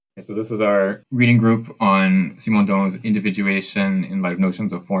Okay, so this is our reading group on Simondon's individuation in light of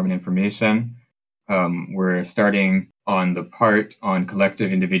notions of form and information. We're starting on the part on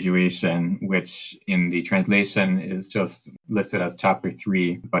collective individuation, which in the translation is just listed as chapter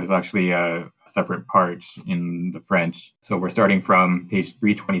 3, but is actually a separate part in the French. So we're starting from page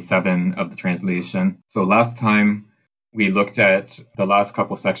 327 of the translation. So last time we looked at the last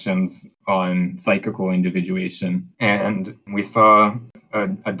couple sections on psychical individuation, and we saw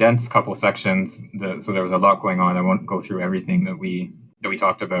a dense couple sections. So there was a lot going on. I won't go through everything that we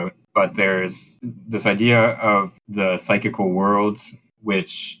talked about, but there's this idea of the psychical world,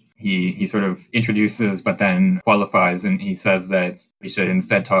 which he sort of introduces, but then qualifies, and he says that we should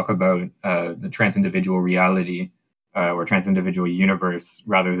instead talk about the trans-individual reality or trans-individual universe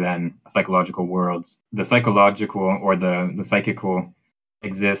rather than a psychological world. The psychological or the psychical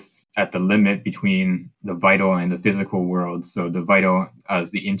exists at the limit between the vital and the physical world. So the vital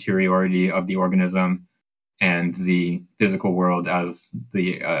as the interiority of the organism, and the physical world as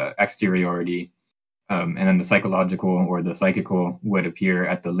the exteriority. And then the psychological or the psychical would appear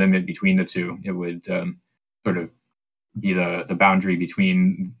at the limit between the two. It would sort of be the boundary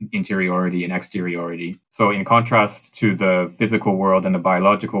between interiority and exteriority. So in contrast to the physical world and the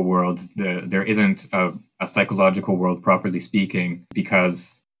biological world, there isn't a psychological world, properly speaking,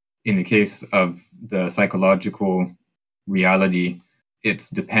 because in the case of the psychological reality, it's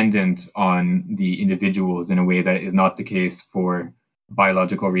dependent on the individuals in a way that is not the case for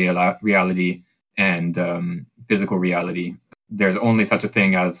biological reality and physical reality. There's only such a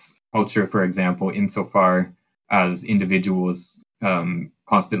thing as culture, for example, insofar as individuals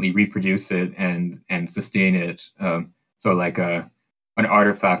constantly reproduce it and sustain it. So, like an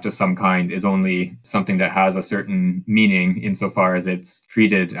artifact of some kind is only something that has a certain meaning insofar as it's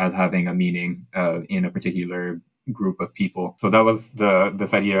treated as having a meaning in a particular group of people. So that was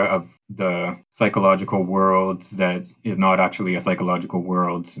this idea of the psychological world that is not actually a psychological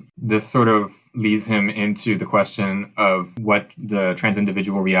world. This sort of leads him into the question of what the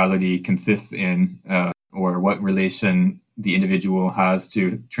trans-individual reality consists in, or what relation the individual has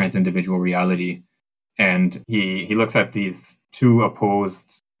to trans-individual reality. And he looks at these two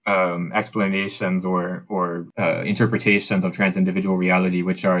opposed explanations or interpretations of trans-individual reality,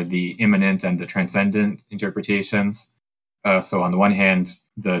 which are the immanent and the transcendent interpretations. So on the one hand,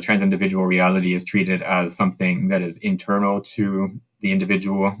 the trans-individual reality is treated as something that is internal to the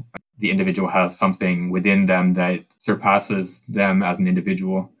individual. The individual has something within them that surpasses them as an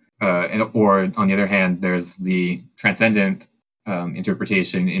individual. Or on the other hand, there's the transcendent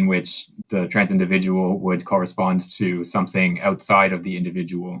interpretation in which the trans-individual would correspond to something outside of the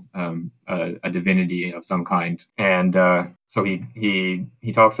individual, a divinity of some kind. And so he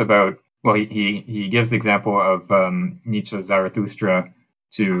talks about, well, he gives the example of Nietzsche's Zarathustra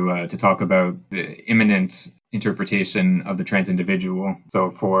to talk about the immanent interpretation of the trans-individual. So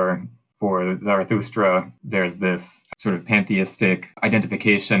for Zarathustra, there's this sort of pantheistic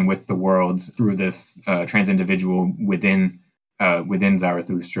identification with the world through this trans-individual within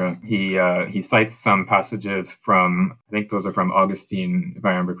Zarathustra. He cites some passages from, I think those are from Augustine, if I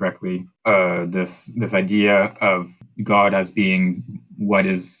remember correctly. This idea of God as being what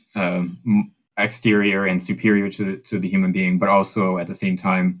is exterior and superior to the human being, but also at the same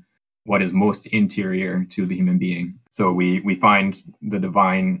time what is most interior to the human being. So we find the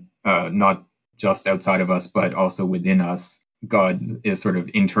divine not just outside of us, but also within us. God is sort of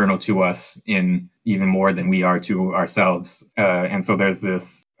internal to us in even more than we are to ourselves. And so there's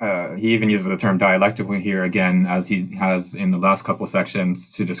this, he even uses the term dialectical here again, as he has in the last couple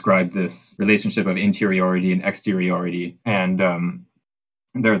sections, to describe this relationship of interiority and exteriority. And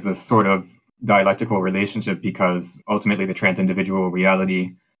there's this sort of dialectical relationship because ultimately the trans-individual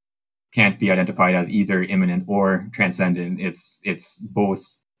reality can't be identified as either immanent or transcendent. It's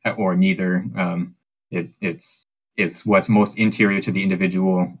both or neither. It's what's most interior to the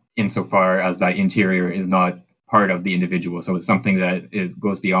individual insofar as that interior is not part of the individual. So it's something that it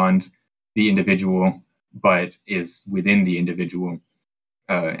goes beyond the individual, but is within the individual.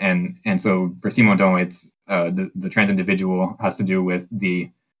 And so for Simondon, it's the trans-individual has to do with the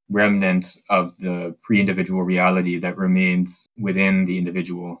remnant of the pre-individual reality that remains within the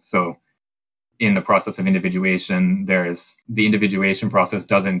individual. So in the process of individuation, there's the individuation process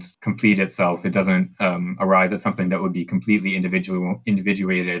doesn't complete itself. It doesn't arrive at something that would be completely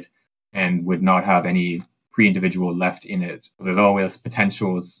individuated and would not have any pre-individual left in it. There's always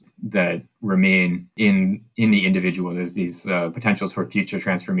potentials that remain in the individual. There's these potentials for future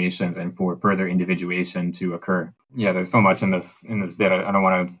transformations and for further individuation to occur. Yeah, there's so much in this bit. I don't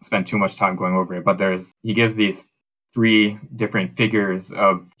want to spend too much time going over it, but he gives these three different figures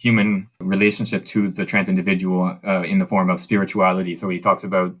of human relationship to the trans individual in the form of spirituality. So he talks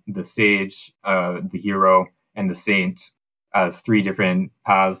about the sage, the hero, and the saint as three different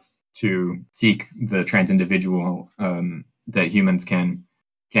paths to seek the trans individual that humans can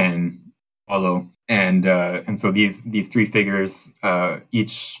follow. And so these three figures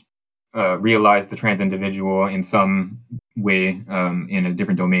each realize the trans individual in some way in a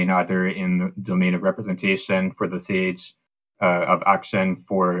different domain, either in the domain of representation for the sage, of action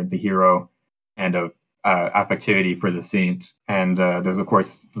for the hero, and of affectivity for the saint. And there's of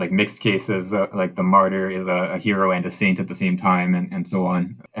course like mixed cases, like the martyr is a hero and a saint at the same time, and so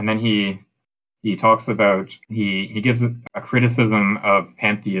on. And then he talks about, he gives a criticism of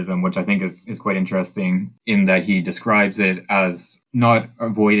pantheism, which I think is quite interesting, in that he describes it as not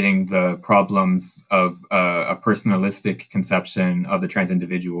avoiding the problems of a personalistic conception of the trans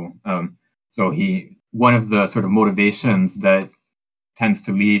individual. So one of the sort of motivations that tends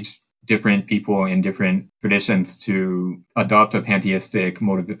to lead different people in different traditions to adopt a pantheistic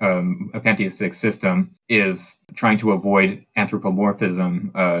system is trying to avoid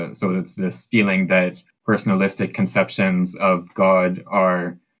anthropomorphism. So it's this feeling that personalistic conceptions of God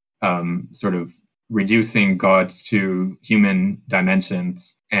are sort of reducing God to human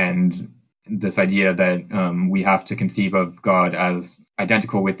dimensions, and this idea that we have to conceive of God as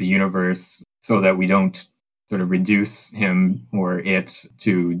identical with the universe so that we don't sort of reduce him or it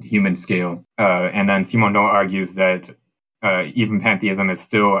to human scale. And then Simondon argues that even pantheism is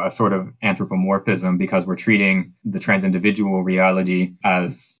still a sort of anthropomorphism, because we're treating the trans-individual reality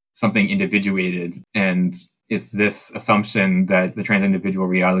as something individuated. And it's this assumption that the trans-individual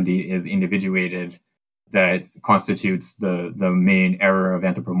reality is individuated that constitutes the main error of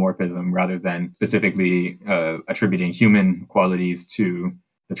anthropomorphism, rather than specifically attributing human qualities to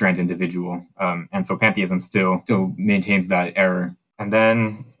the trans individual. And so pantheism still maintains that error. And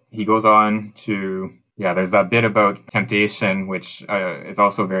then he goes on to, there's that bit about temptation, which is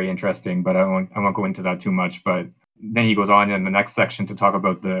also very interesting, but I won't go into that too much. But then he goes on in the next section to talk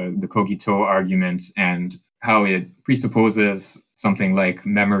about the cogito argument and how it presupposes something like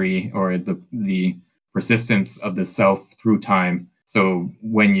memory, or the persistence of the self through time. So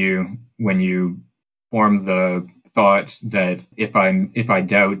when you form the thought that if I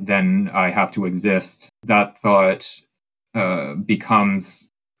doubt, then I have to exist, that thought becomes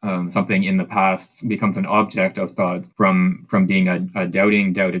something in the past, becomes an object of thought. From being a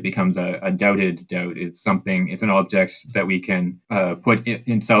doubting doubt, it becomes a doubted doubt. It's an object that we can put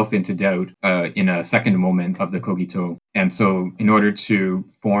itself into doubt in a second moment of the cogito. And so in order to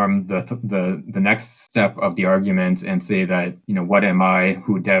form the next step of the argument and say that, what am I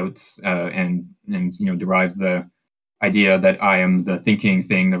who doubts, and derive the idea that I am the thinking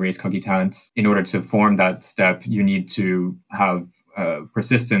thing, the res cogitans, in order to form that step, you need to have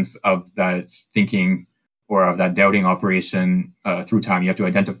persistence of that thinking or of that doubting operation through time. You have to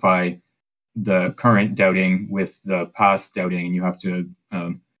identify the current doubting with the past doubting, and you have to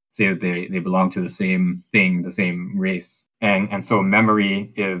say that they belong to the same thing, the same race. And so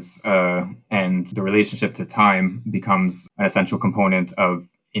memory is, and the relationship to time becomes an essential component of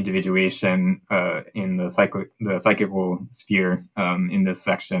individuation in the psychical sphere in this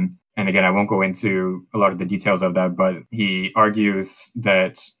section. And again, I won't go into a lot of the details of that, but he argues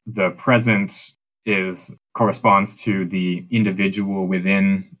that the present corresponds to the individual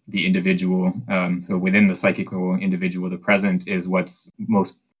within the individual. So within the psychical individual, the present is what's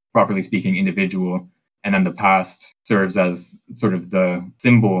most properly speaking individual. And then the past serves as sort of the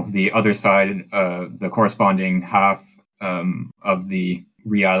symbol, the other side, the corresponding half of the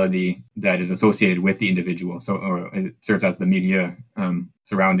reality that is associated with the individual. Or it serves as the milieu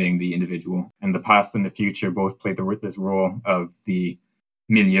surrounding the individual. And the past and the future both play this role of the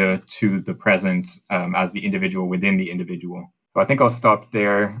milieu to the present as the individual within the individual. So I think I'll stop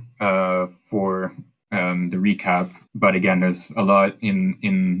there for the recap. But again, there's a lot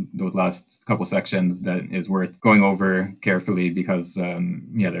in those last couple sections that is worth going over carefully, because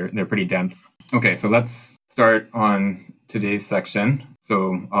they're pretty dense. Okay, so let's start on today's section.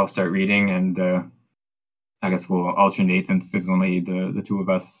 So I'll start reading, and I guess we'll alternate, since there's only the two of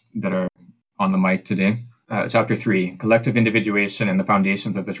us that are on the mic today. Chapter 3, Collective Individuation and the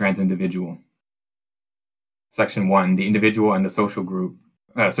Foundations of the Trans Individual. Section 1, the individual and the social group.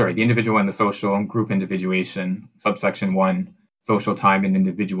 The individual and the social group individuation. Subsection 1, social time and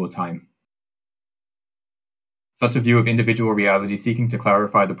individual time. Such a view of individual reality, seeking to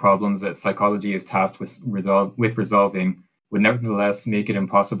clarify the problems that psychology is tasked with resolving, would nevertheless make it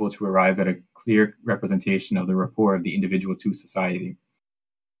impossible to arrive at a clear representation of the rapport of the individual to society.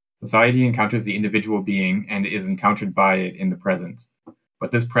 Society encounters the individual being and is encountered by it in the present. But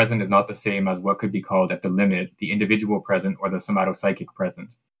this present is not the same as what could be called at the limit the individual present or the somatopsychic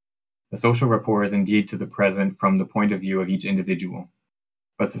present. The social rapport is indeed to the present from the point of view of each individual.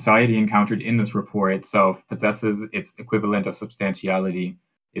 But society encountered in this rapport itself possesses its equivalent of substantiality,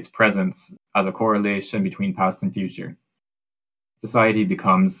 its presence, as a correlation between past and future. Society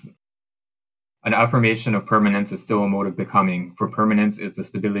becomes. An affirmation of permanence is still a mode of becoming, for permanence is the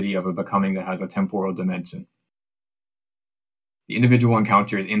stability of a becoming that has a temporal dimension. The individual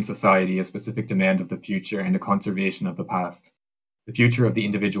encounters in society a specific demand of the future and a conservation of the past. The future of the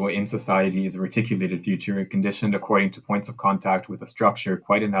individual in society is a reticulated future, conditioned according to points of contact with a structure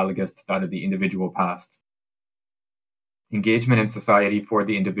quite analogous to that of the individual past. Engagement in society for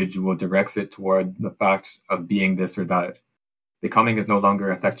the individual directs it toward the fact of being this or that. Becoming is no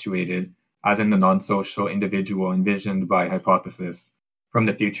longer effectuated, as in the non-social individual envisioned by hypothesis, from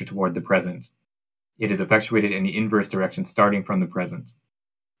the future toward the present. It is effectuated in the inverse direction starting from the present.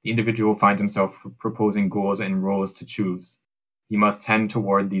 The individual finds himself proposing goals and roles to choose. He must tend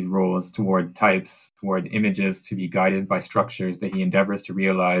toward these roles, toward types, toward images to be guided by structures that he endeavors to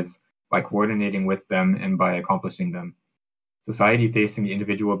realize by coordinating with them and by accomplishing them. Society facing the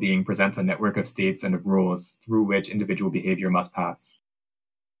individual being presents a network of states and of rules through which individual behavior must pass.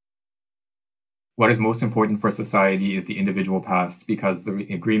 What is most important for society is the individual past, because the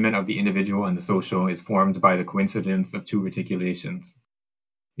agreement of the individual and the social is formed by the coincidence of two reticulations.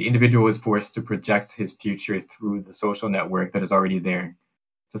 The individual is forced to project his future through the social network that is already there.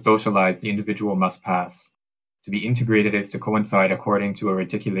 To socialize, the individual must pass. To be integrated is to coincide according to a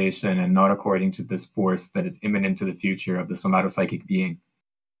reticulation and not according to this force that is imminent to the future of the somatopsychic being.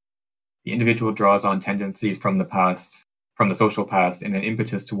 The individual draws on tendencies from the social past in an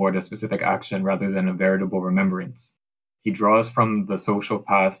impetus toward a specific action rather than a veritable remembrance. He draws from the social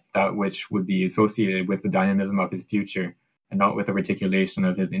past that which would be associated with the dynamism of his future and not with a reticulation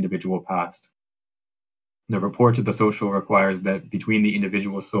of his individual past. The rapport to the social requires that between the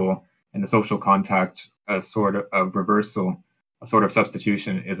individual soul and the social contact, a sort of reversal, a sort of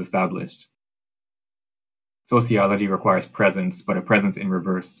substitution is established. Sociality requires presence, but a presence in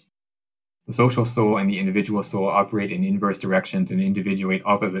reverse. The social soul and the individual soul operate in inverse directions and individuate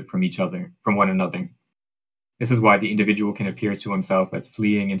opposite from one another. This is why the individual can appear to himself as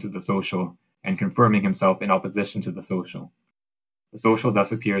fleeing into the social and confirming himself in opposition to the social. The social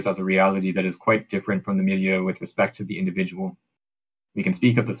thus appears as a reality that is quite different from the milieu with respect to the individual. We can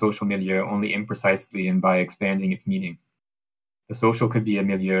speak of the social milieu only imprecisely and by expanding its meaning. The social could be a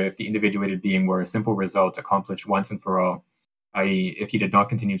milieu if the individuated being were a simple result accomplished once and for all, i.e., if he did not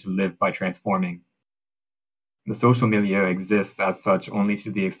continue to live by transforming. The social milieu exists as such only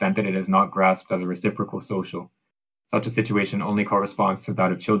to the extent that it is not grasped as a reciprocal social. Such a situation only corresponds to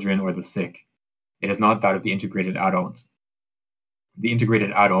that of children or the sick. It is not that of the integrated adult. The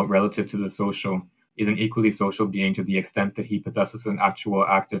integrated adult, relative to the social, is an equally social being to the extent that he possesses an actual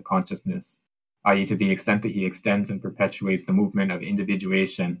active consciousness, i.e., to the extent that he extends and perpetuates the movement of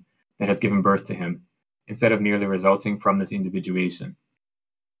individuation that has given birth to him, instead of merely resulting from this individuation.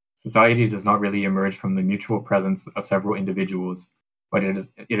 Society does not really emerge from the mutual presence of several individuals, but it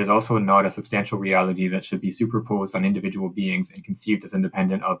is also not a substantial reality that should be superposed on individual beings and conceived as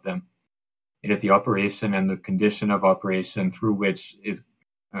independent of them. It is the operation and the condition of operation through which is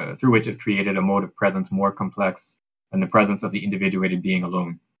created a mode of presence more complex than the presence of the individuated being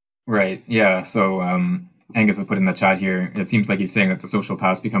alone. Right. Yeah. So Angus has put in the chat here. It seems like he's saying that the social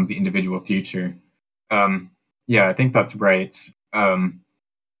past becomes the individual future. Yeah, I think that's right.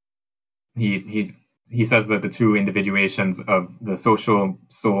 He says that the two individuations of the social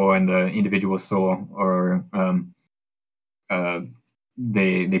soul and the individual soul are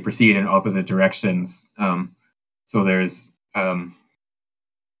they proceed in opposite directions. So there's I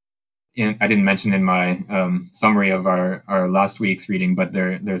didn't mention in my summary of our last week's reading, but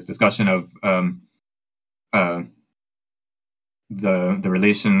there's discussion of the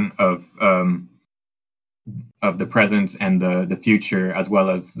relation of the present and the future, as well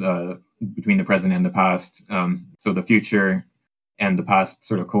as between the present and the past. So the future and the past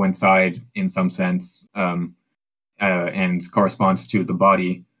sort of coincide in some sense, and corresponds to the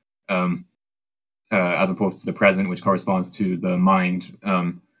body, as opposed to the present, which corresponds to the mind.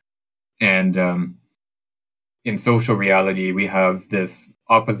 And in social reality, we have this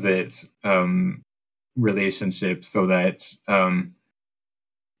opposite relationship, so that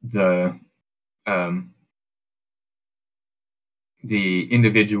the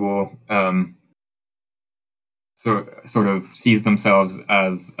individual sort of sees themselves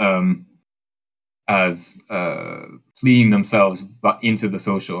as as fleeing themselves into the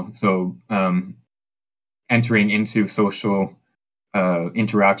social. So entering into social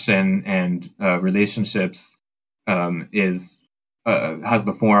interaction and relationships is has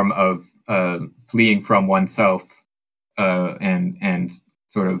the form of fleeing from oneself and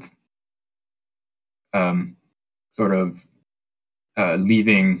sort of um, sort of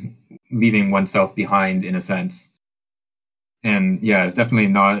leaving oneself behind in a sense. And yeah, it's definitely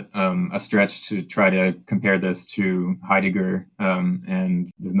not a stretch to try to compare this to Heidegger and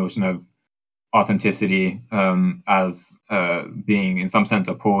this notion of authenticity as being, in some sense,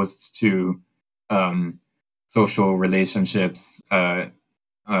 opposed to social relationships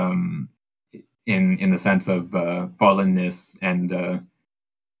um, in the sense of fallenness and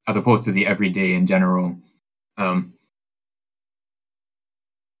as opposed to the everyday in general. Um,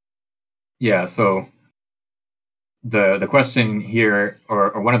 yeah, so the question here,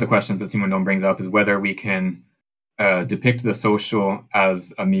 or one of the questions that Simondon brings up, is whether we can depict the social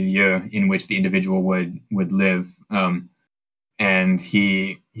as a milieu in which the individual would live. And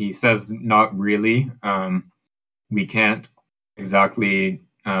he says not really. We can't exactly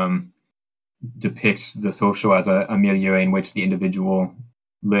depict the social as a milieu in which the individual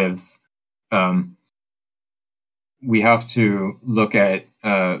lives. We have to look at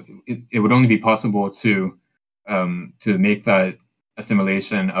it would only be possible to make that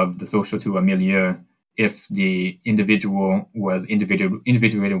assimilation of the social to a milieu if the individual was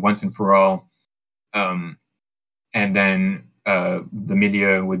individuated once and for all, and then the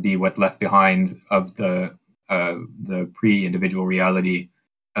milieu would be what left behind of the pre-individual reality,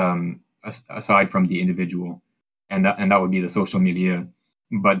 aside from the individual, and that would be the social milieu.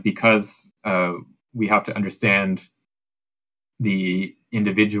 But because we have to understand the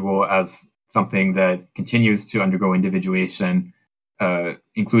individual as something that continues to undergo individuation,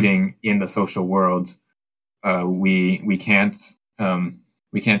 including in the social world, we can't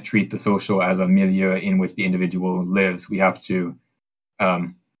treat the social as a milieu in which the individual lives.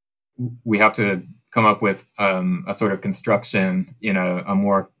 Um, we have to come up with a sort of construction in a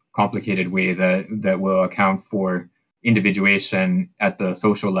more complicated way that will account for individuation at the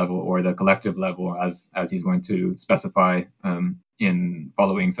social level or the collective level, as he's going to specify in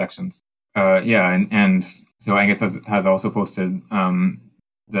following sections. Yeah, and so Angus has also posted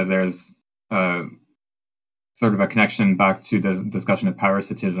that there's sort of a connection back to the discussion of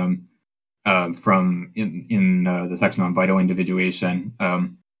parasitism from in the section on vital individuation.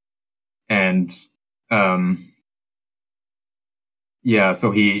 And yeah,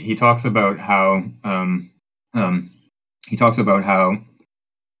 so he talks about how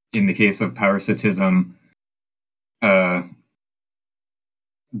in the case of parasitism,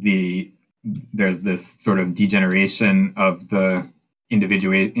 there's this sort of degeneration of the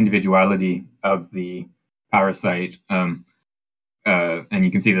individuality of the parasite, and you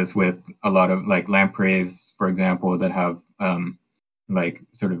can see this with a lot of like lampreys, for example, that have like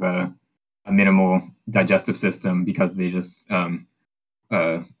sort of a minimal digestive system because they just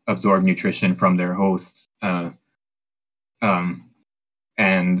absorb nutrition from their host, and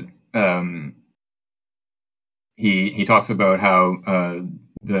he talks about how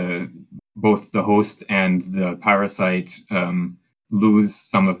both the host and the parasite lose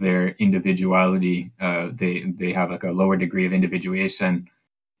some of their individuality. They have like a lower degree of individuation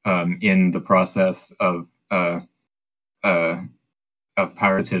in the process of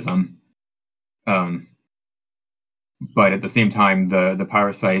parasitism. But at the same time, the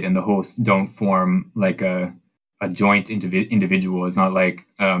parasite and the host don't form like a joint individual. It's not like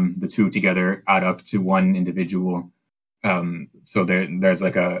the two together add up to one individual. So there's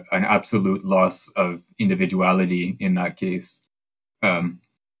like an absolute loss of individuality in that case.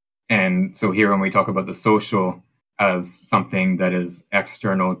 And so here, when we talk about the social as something that is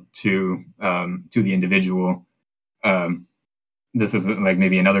external to the individual, this is like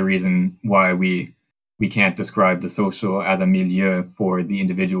maybe another reason why we can't describe the social as a milieu for the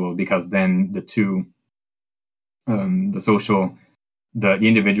individual, because then the two, the social, the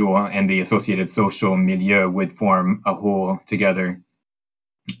individual and the associated social milieu would form a whole together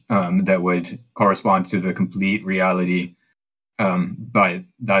that would correspond to the complete reality. But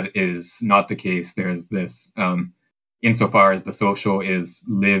that is not the case. There's this, insofar as the social is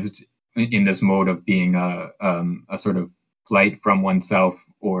lived in this mode of being a sort of flight from oneself,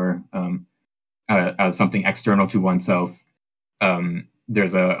 or as something external to oneself,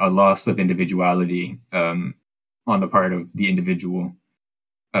 there's a loss of individuality on the part of the individual.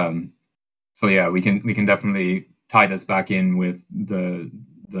 So yeah, we can definitely tie this back in with the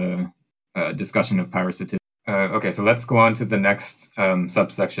discussion of parasitism. Okay, so let's go on to the next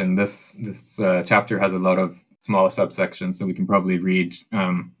subsection. This chapter has a lot of small subsections, so we can probably read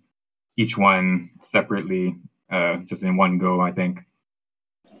each one separately, just in one go, I think.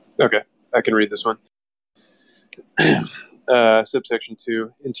 Okay, I can read this one. Subsection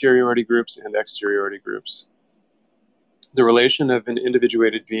 2, interiority groups and exteriority groups. The relation of an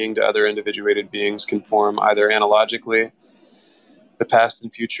individuated being to other individuated beings can form either analogically, the past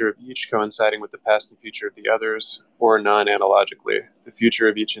and future of each coinciding with the past and future of the others, or non-analogically, the future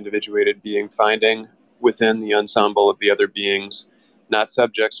of each individuated being finding within the ensemble of the other beings, not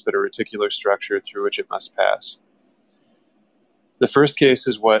subjects, but a reticular structure through which it must pass. The first case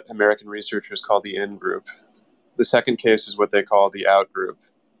is what American researchers call the in-group. The second case is what they call the out-group.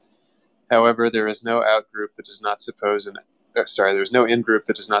 However, there is no out-group that does not suppose there's no in-group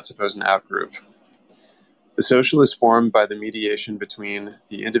that does not suppose an out-group. The social is formed by the mediation between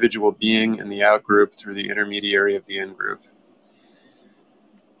the individual being and the out-group through the intermediary of the in-group.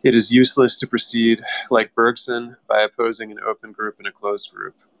 It is useless to proceed like Bergson by opposing an open group and a closed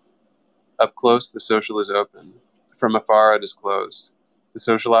group. Up close, the social is open. From afar, it is closed. The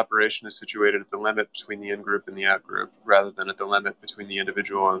social operation is situated at the limit between the in-group and the out-group, rather than at the limit between the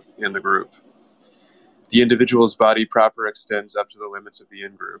individual and the group. The individual's body proper extends up to the limits of the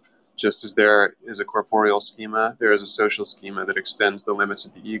in-group. Just as there is a corporeal schema, there is a social schema that extends the limits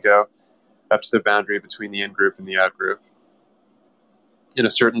of the ego up to the boundary between the in-group and the out-group. In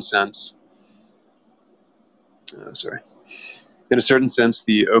a certain sense, the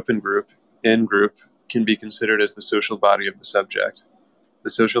open group, in-group, can be considered as the social body of the subject. The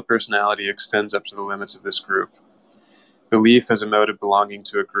social personality extends up to the limits of this group. Belief as a mode of belonging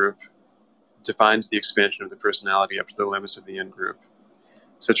to a group defines the expansion of the personality up to the limits of the in-group.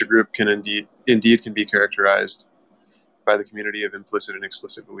 Such a group can indeed can be characterized by the community of implicit and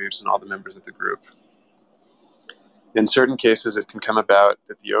explicit beliefs in all the members of the group. In certain cases, it can come about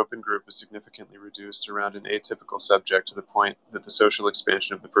that the open group is significantly reduced around an atypical subject to the point that the social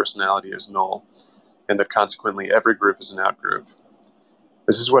expansion of the personality is null, and that consequently every group is an out-group.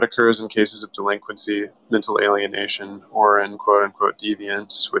 This is what occurs in cases of delinquency, mental alienation, or in quote-unquote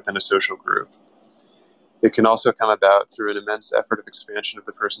deviance within a social group. It can also come about through an immense effort of expansion of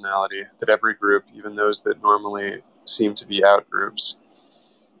the personality that every group, even those that normally seem to be out-groups,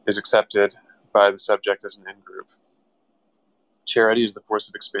 is accepted by the subject as an in-group. Charity is the force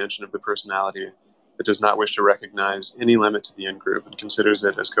of expansion of the personality that does not wish to recognize any limit to the in-group and considers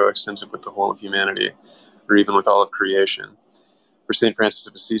it as coextensive with the whole of humanity, or even with all of creation. For St. Francis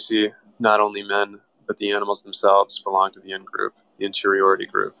of Assisi, not only men, but the animals themselves belong to the in-group, the interiority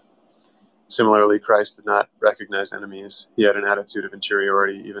group. Similarly, Christ did not recognize enemies. He had an attitude of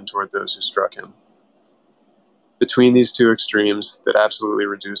interiority even toward those who struck him. Between these two extremes that absolutely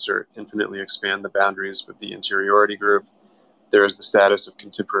reduce or infinitely expand the boundaries of the interiority group, there is the status of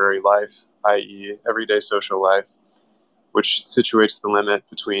contemporary life, i.e., everyday social life, which situates the limit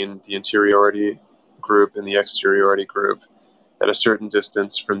between the interiority group and the exteriority group at a certain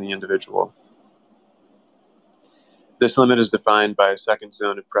distance from the individual. This limit is defined by a second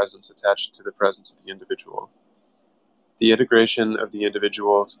zone of presence attached to the presence of the individual. The integration of the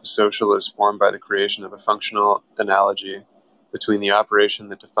individual to the social is formed by the creation of a functional analogy between the operation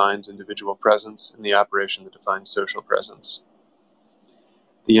that defines individual presence and the operation that defines social presence.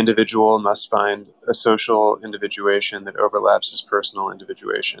 The individual must find a social individuation that overlaps his personal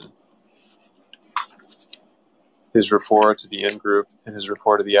individuation. His rapport to the in-group and his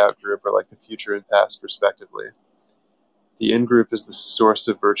rapport to the out-group are like the future and past respectively. The in-group is the source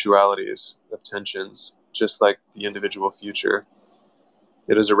of virtualities, of tensions, just like the individual future.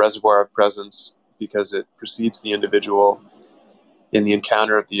 It is a reservoir of presence because it precedes the individual in the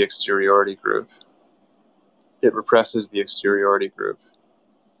encounter of the exteriority group. It represses the exteriority group.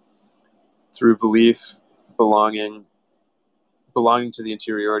 Through belief, belonging to the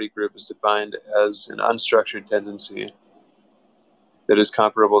interiority group is defined as an unstructured tendency that is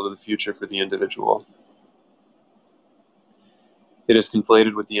comparable to the future for the individual. It is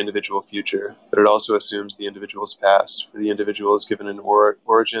conflated with the individual future, but it also assumes the individual's past, for the individual is given an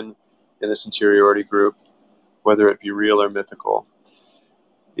origin in this interiority group, whether it be real or mythical.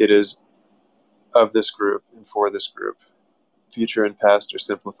 It is of this group and for this group. Future and past are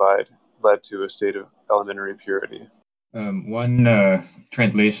simplified, led to a state of elementary purity. One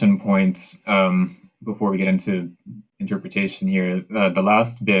translation point before we get into interpretation here. The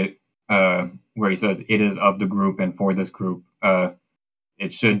last bit where he says, it is of the group and for this group,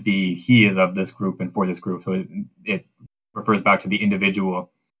 it should be, he is of this group and for this group. So it refers back to the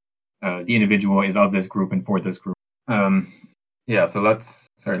individual. The individual is of this group and for this group. Let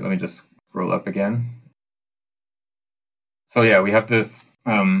me just scroll up again. So yeah, we have this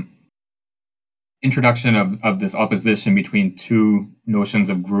introduction of this opposition between two notions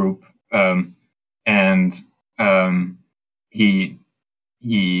of group, and he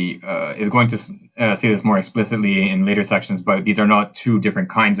is going to say this more explicitly in later sections, but these are not two different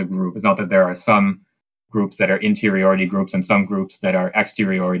kinds of group. It's not that there are some groups that are interiority groups and some groups that are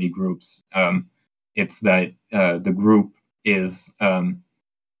exteriority groups. It's that the group is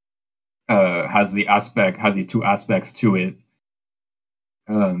has these two aspects to it.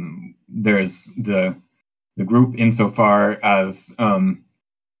 There's the group insofar as the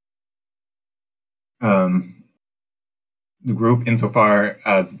group insofar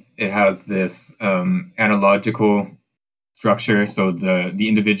as it has this analogical structure. So the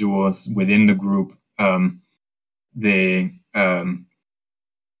individuals within the group, they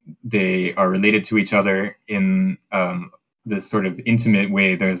are related to each other in this sort of intimate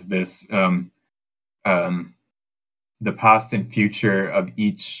way. There's this the past and future of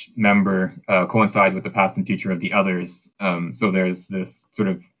each member coincides with the past and future of the others. So there's this sort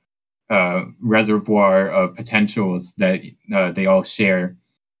of reservoir of potentials that they all share.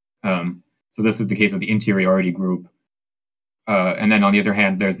 So this is the case of the interiority group. And then on the other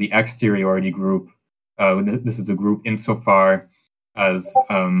hand, there's the exteriority group. This is the group insofar as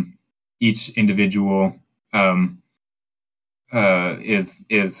each individual is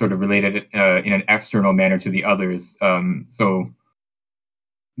sort of related in an external manner to the others. So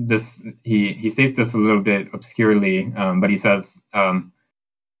this he states this a little bit obscurely, but he says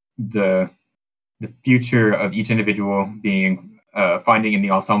the future of each individual being finding in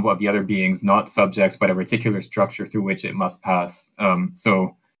the ensemble of the other beings not subjects, but a particular structure through which it must pass.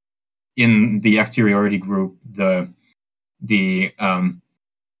 So in the exteriority group, in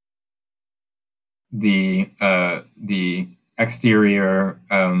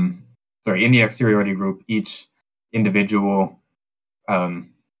the exteriority group, each individual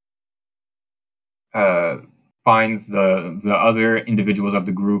finds the other individuals of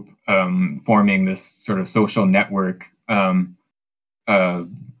the group forming this sort of social network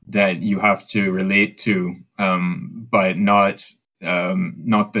that you have to relate to, but not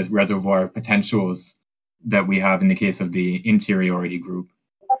this reservoir of potentials that we have in the case of the interiority group.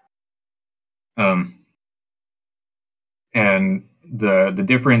 And the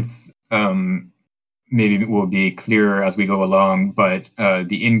difference maybe will be clearer as we go along, but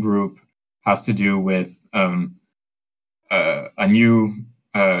the in-group has to do with a new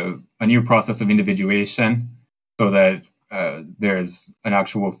process of individuation, so that there's an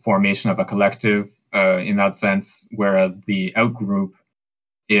actual formation of a collective in that sense, whereas the out-group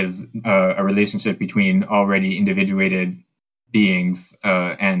is a relationship between already individuated beings,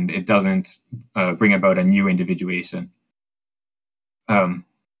 and it doesn't bring about a new individuation. And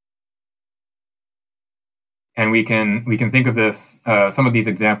we can think of this. Some of these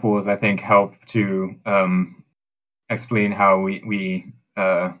examples, I think, help to explain how we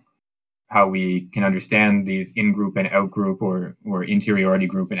can understand these in-group and out-group, or interiority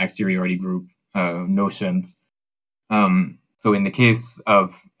group and exteriority group notions. So in the case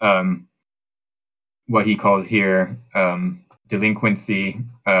of what he calls here delinquency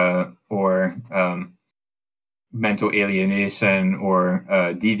or mental alienation or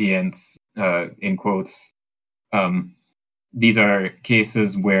deviance, in quotes, these are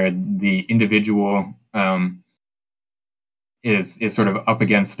cases where the individual is sort of up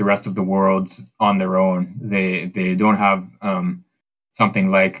against the rest of the world on their own. They don't have something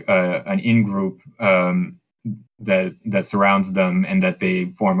like an in-group that surrounds them and that they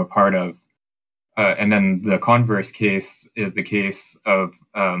form a part of. And then the converse case is the case of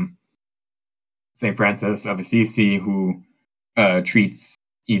St. Francis of Assisi, who treats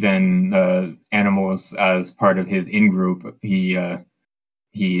even animals as part of his in-group. He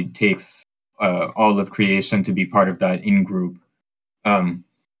takes all of creation to be part of that in-group. But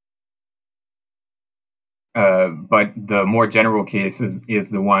the more general case is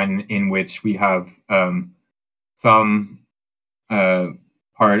the one in which we have some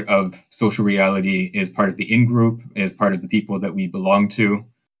part of social reality is part of the in-group, is part of the people that we belong to,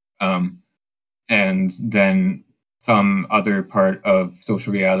 and then some other part of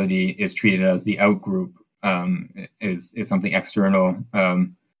social reality is treated as the out-group, is something external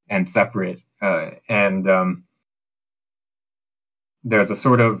and separate. And there's a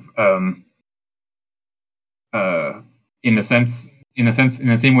sort of in the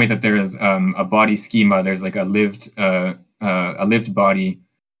same way that there is a body schema, there's like a lived body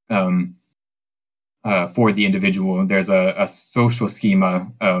for the individual. There's a social schema,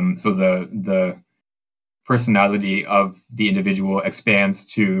 so the personality of the individual expands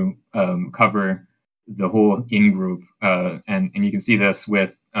to cover the whole in group, and you can see this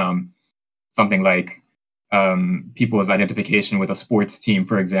with something like people's identification with a sports team,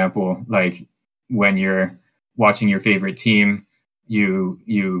 for example. Like when you're watching your favorite team,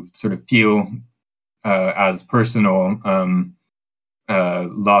 you sort of feel as personal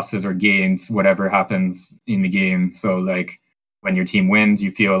losses or gains, whatever happens in the game. So like when your team wins,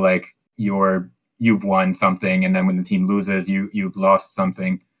 you feel like you've won something, and then when the team loses, you've lost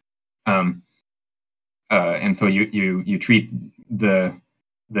something. Um, and so you treat the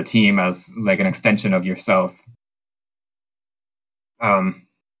team as like an extension of yourself. Um,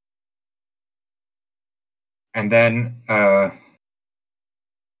 and then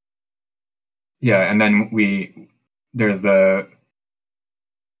yeah, and then there's the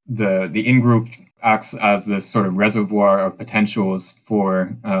in group acts as this sort of reservoir of potentials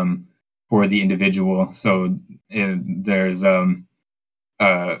for the individual. So there's the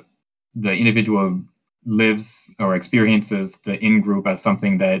individual lives or experiences the in group as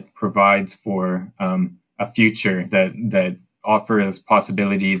something that provides for a future that offers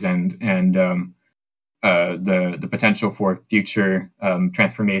possibilities and the potential for future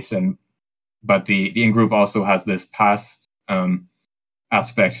transformation. But the in group also has this past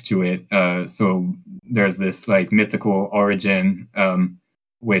aspect to it. So there's this like mythical origin,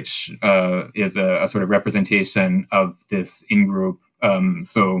 which is a sort of representation of this in group.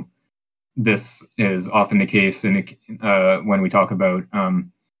 So this is often the case when we talk about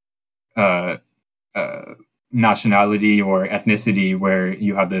uh, nationality or ethnicity, where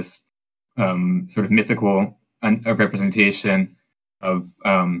you have this sort of mythical representation of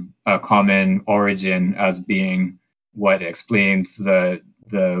a common origin as being what explains the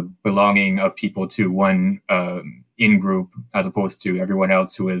belonging of people to one in group as opposed to everyone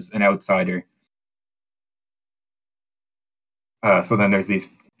else who is an outsider. So then there's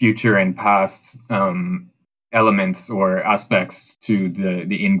these future and past elements or aspects to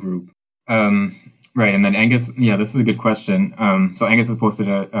the in group. Right, and then Angus, yeah, this is a good question. So Angus has posted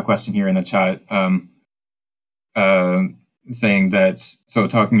a question here in the chat, saying that, so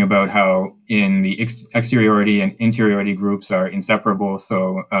talking about how in the exteriority and interiority groups are inseparable.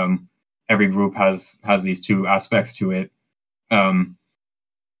 So every group has these two aspects to it. But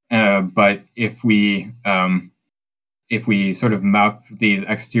if we sort of map these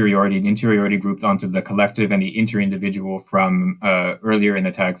exteriority and interiority groups onto the collective and the interindividual from earlier in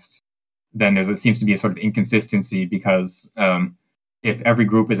the text, then there seems to be a sort of inconsistency, because if every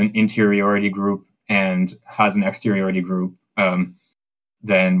group is an interiority group and has an exteriority group,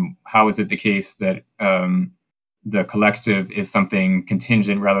 then how is it the case that the collective is something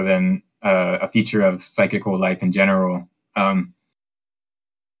contingent rather than a feature of psychical life in general?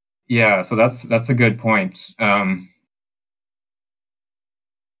 Yeah, so that's a good point. I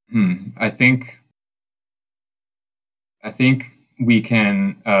think we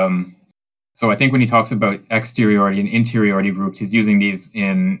can. So I think when he talks about exteriority and interiority groups, he's using these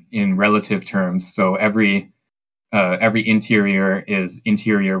in relative terms. So every interior is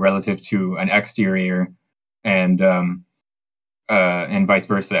interior relative to an exterior, and vice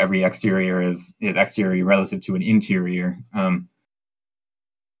versa. Every exterior is exterior relative to an interior.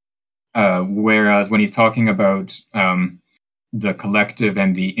 Whereas when he's talking about the collective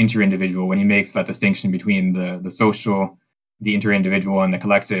and the interindividual, when he makes that distinction between the social, the interindividual, and the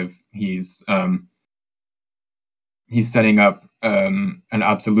collective, he's setting up an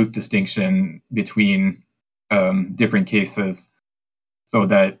absolute distinction between different cases, so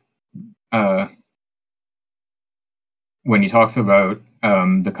that when he talks about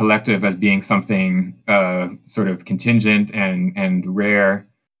the collective as being something sort of contingent and rare,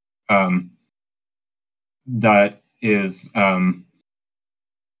 that is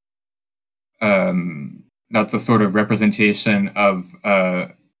that's a sort of representation of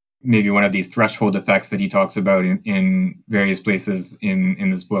maybe one of these threshold effects that he talks about in various places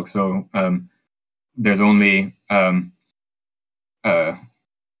in this book. So there's only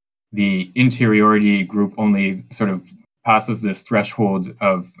the interiority group only sort of passes this threshold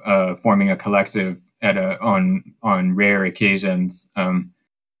of forming a collective on rare occasions,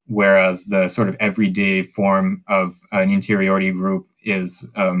 whereas the sort of everyday form of an interiority group is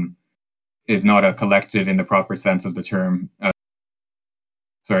not a collective in the proper sense of the term.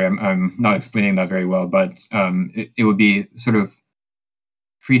 Sorry, I'm not explaining that very well, but it would be sort of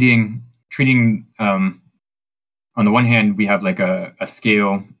treating on the one hand, we have like a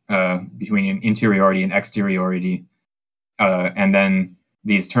scale between interiority and exteriority, and then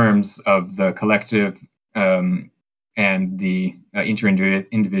these terms of the collective and the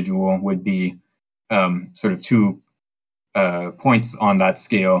interindividual would be sort of two points on that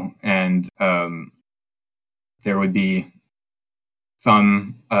scale, and there would be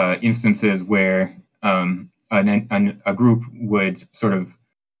some instances where a group would sort of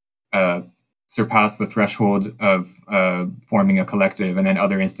surpass the threshold of forming a collective, and then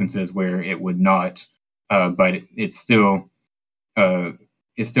other instances where it would not. But it still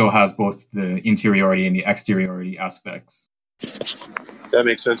has both the interiority and the exteriority aspects. That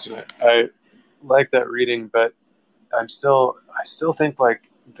makes sense, and I like that reading, but I still think like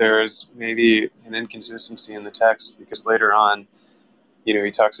there's maybe an inconsistency in the text, because later on,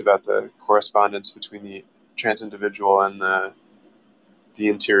 he talks about the correspondence between the trans individual and the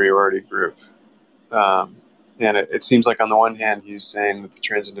interiority group. And it seems like on the one hand, he's saying that the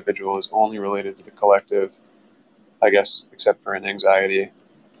trans individual is only related to the collective, I guess, except for an anxiety.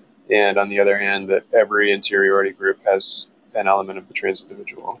 And on the other hand, that every interiority group has an element of the trans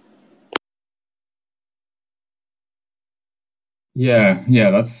individual. Yeah,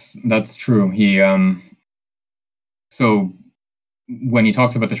 that's true. He so when he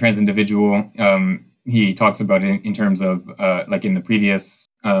talks about the trans individual, he talks about it in terms of like in the previous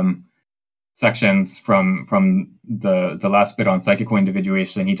sections from the last bit on psychical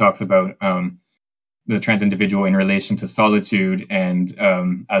individuation. He talks about the trans individual in relation to solitude and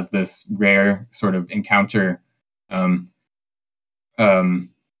as this rare sort of encounter.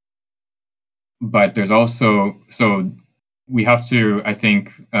 But there's also, so we have to, I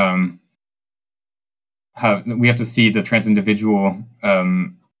think, we have to see the trans individual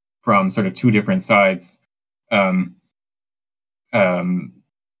from sort of two different sides. I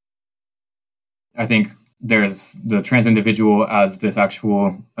think there's the trans individual as this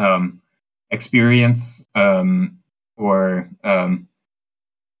actual experience, or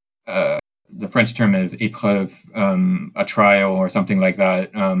the French term is épreuve, a trial or something like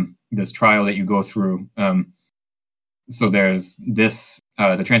that. This trial that you go through. So there's this,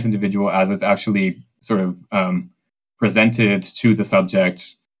 the trans individual as it's actually sort of presented to the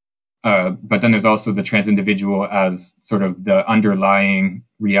subject. But then there's also the trans individual as sort of the underlying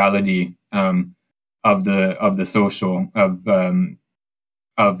reality of the social,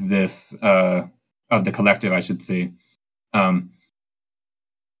 of this of the collective, I should say.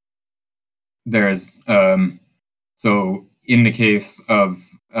 There's so in the case of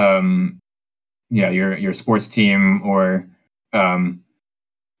your sports team or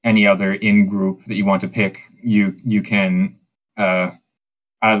any other in group that you want to pick, you can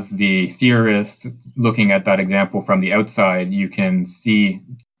as the theorist looking at that example from the outside, you can see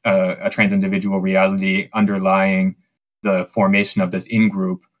a trans individual reality underlying the formation of this in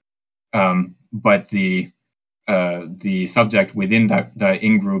group, but the subject within that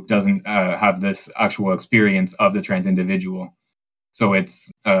in group doesn't have this actual experience of the trans individual. So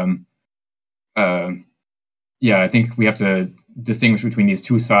it's I think we have to distinguish between these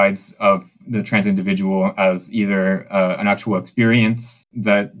two sides of the trans individual as either an actual experience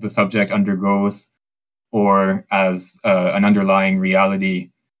that the subject undergoes, or as an underlying reality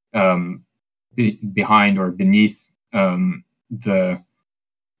behind or beneath the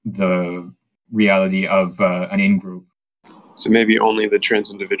reality of an in-group. So maybe only the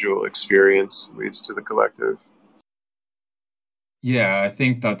trans individual experience leads to the collective. Yeah, I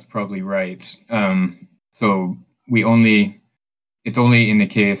think that's probably right. So it's only in the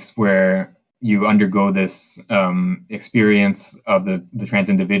case where you undergo this experience of the trans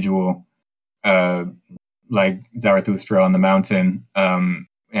individual, like Zarathustra on the mountain,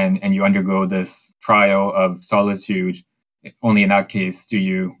 and you undergo this trial of solitude. Only in that case do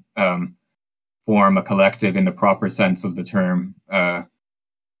you form a collective in the proper sense of the term.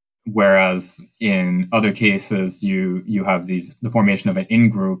 Whereas in other cases, you have the formation of an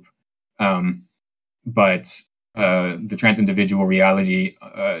in-group, but the trans individual reality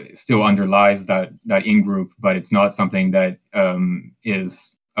still underlies that in-group, but it's not something that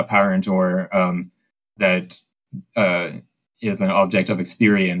is apparent or that is an object of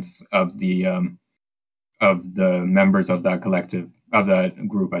experience of the members of that collective, of that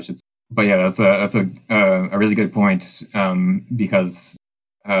group, I should say. But yeah, that's a really good point, because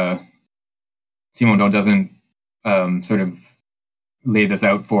Simondon doesn't sort of lay this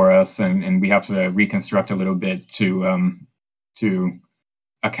out for us, and we have to reconstruct a little bit to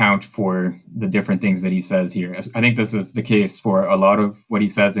account for the different things that he says here. I think this is the case for a lot of what he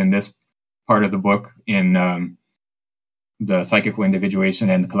says in this part of the book, in the psychical individuation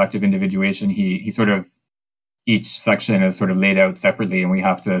and the collective individuation. He sort of, each section is sort of laid out separately, and we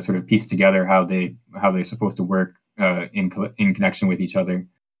have to sort of piece together how they're supposed to work in connection with each other.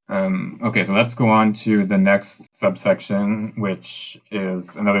 Okay, so let's go on to the next subsection, which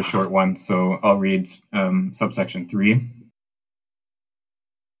is another short one. So I'll read subsection 3.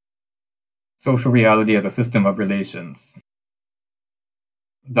 social reality as a system of relations.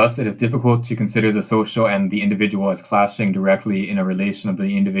 Thus, it is difficult to consider the social and the individual as clashing directly in a relation of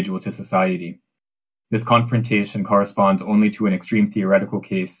the individual to society. This confrontation corresponds only to an extreme theoretical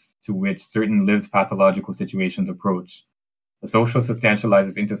case to which certain lived pathological situations approach. The social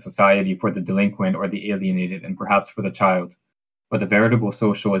substantializes into society for the delinquent or the alienated, and perhaps for the child. But the veritable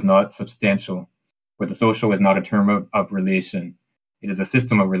social is not substantial, for the social is not a term of relation. It is a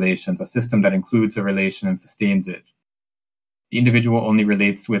system of relations, a system that includes a relation and sustains it. The individual only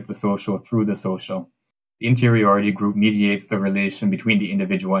relates with the social through the social. The interiority group mediates the relation between the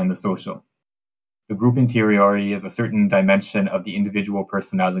individual and the social. The group interiority is a certain dimension of the individual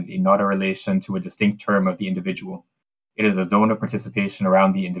personality, not a relation to a distinct term of the individual. It is a zone of participation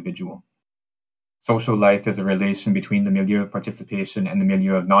around the individual. Social life is a relation between the milieu of participation and the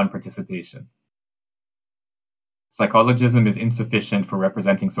milieu of non-participation. Psychologism is insufficient for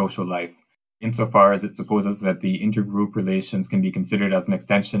representing social life, insofar as it supposes that the intergroup relations can be considered as an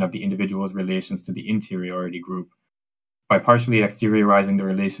extension of the individual's relations to the interiority group. By partially exteriorizing the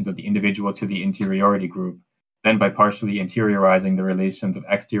relations of the individual to the interiority group, then by partially interiorizing the relations of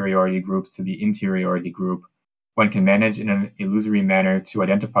exteriority groups to the interiority group, one can manage in an illusory manner to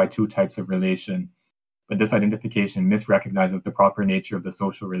identify two types of relation, but this identification misrecognizes the proper nature of the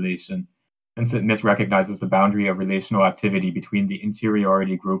social relation, since it misrecognizes the boundary of relational activity between the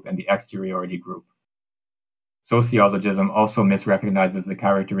interiority group and the exteriority group. Sociologism also misrecognizes the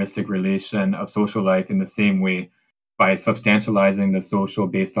characteristic relation of social life in the same way, by substantializing the social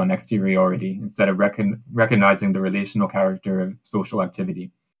based on exteriority, instead of recognizing the relational character of social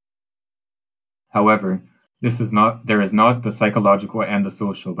activity. However, there is not the psychological and the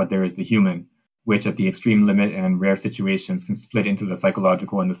social, but there is the human, which at the extreme limit and in rare situations can split into the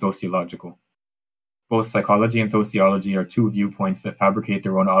psychological and the sociological. Both psychology and sociology are two viewpoints that fabricate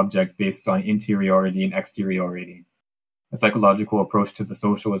their own object based on interiority and exteriority. A psychological approach to the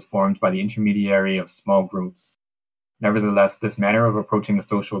social is formed by the intermediary of small groups. Nevertheless, this manner of approaching the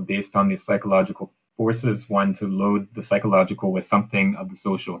social based on the psychological forces one to load the psychological with something of the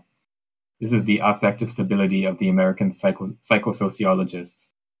social. This is the affective stability of the American psychosociologists,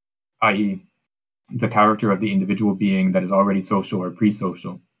 i.e., the character of the individual being that is already social or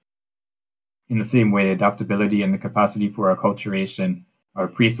pre-social. In the same way, adaptability and the capacity for acculturation are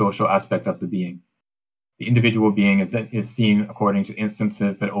pre-social aspects of the being. The individual being is seen according to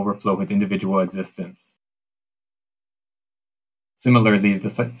instances that overflow his individual existence. Similarly, the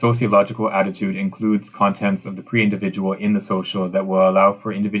sociological attitude includes contents of the pre-individual in the social that will allow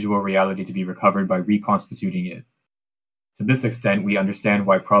for individual reality to be recovered by reconstituting it. To this extent, we understand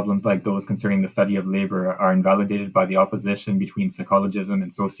why problems like those concerning the study of labor are invalidated by the opposition between psychologism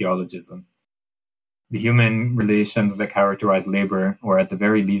and sociologism. The human relations that characterize labor, or at the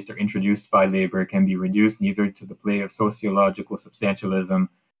very least are introduced by labor, can be reduced neither to the play of sociological substantialism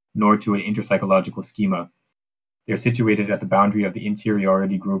nor to an interpsychological schema. They are situated at the boundary of the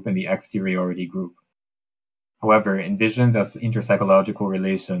interiority group and the exteriority group. However, envisioned as interpsychological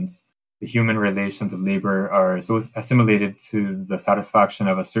relations, the human relations of labor are so assimilated to the satisfaction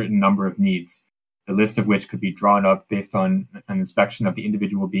of a certain number of needs, the list of which could be drawn up based on an inspection of the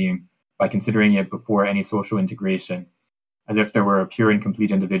individual being by considering it before any social integration, as if there were a pure and complete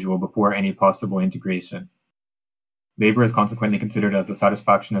individual before any possible integration. Labor is consequently considered as the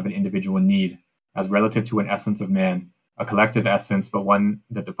satisfaction of an individual need, as relative to an essence of man, a collective essence, but one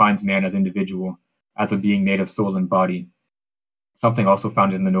that defines man as individual, as a being made of soul and body. Something also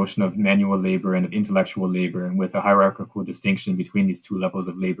found in the notion of manual labor and of intellectual labor, and with a hierarchical distinction between these two levels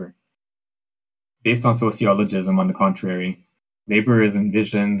of labor. Based on sociologism, on the contrary, labor is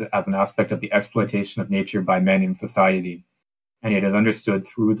envisioned as an aspect of the exploitation of nature by men in society, and it is understood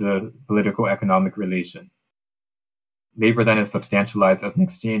through the political-economic relation. Labor then is substantialized as an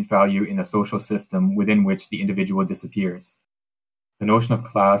exchange value in a social system within which the individual disappears. The notion of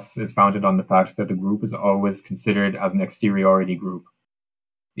class is founded on the fact that the group is always considered as an exteriority group.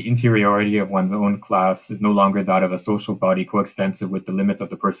 The interiority of one's own class is no longer that of a social body coextensive with the limits of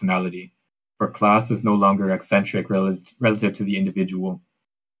the personality, for class is no longer eccentric relative to the individual.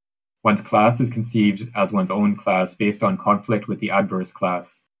 One's class is conceived as one's own class based on conflict with the adverse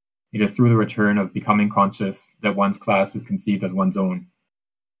class. It is through the return of becoming conscious that one's class is conceived as one's own.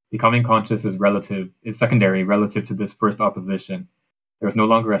 Becoming conscious is secondary relative to this first opposition. There is no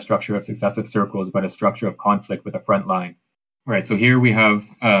longer a structure of successive circles, but a structure of conflict with a front line. All right, so here we have,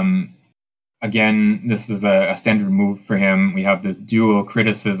 again, this is a standard move for him. We have this dual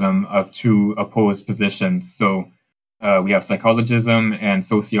criticism of two opposed positions. So we have psychologism and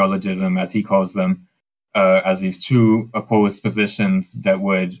sociologism, as he calls them, as these two opposed positions that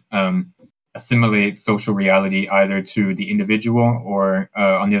would assimilate social reality either to the individual or,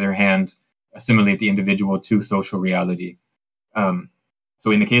 on the other hand, assimilate the individual to social reality.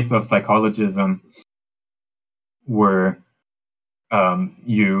 So in the case of psychologism, where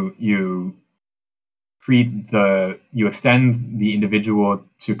you you extend the individual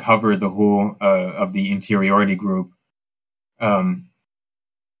to cover the whole of the interiority group, and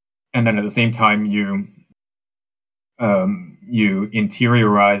then at the same time you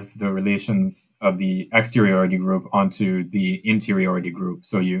interiorize the relations of the exteriority group onto the interiority group.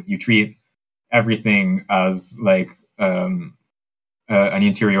 So you treat everything as like an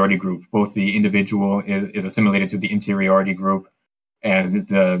interiority group. Both the individual is assimilated to the interiority group, and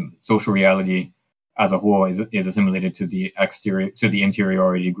the social reality as a whole is assimilated to the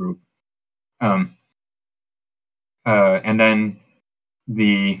interiority group. And then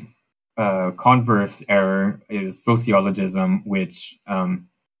the converse error is sociologism, which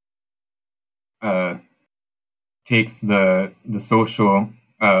takes the social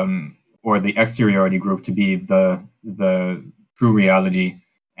or the exteriority group to be the true reality,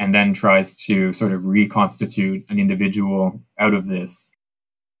 and then tries to sort of reconstitute an individual out of this.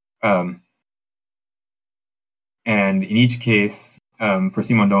 And in each case, for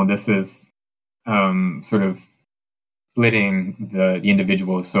Simondon, this is sort of splitting the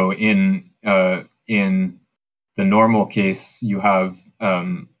individual. So in the normal case, you have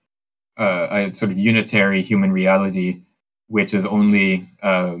a sort of unitary human reality, which is only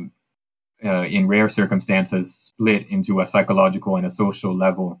in rare circumstances split into a psychological and a social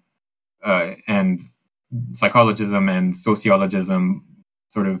level. And psychologism and sociologism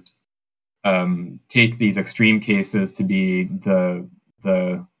sort of take these extreme cases to be the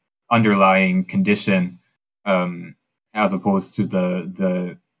underlying condition, as opposed to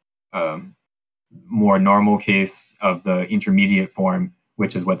the more normal case of the intermediate form,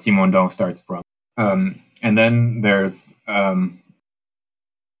 which is what Simondon starts from. And then there's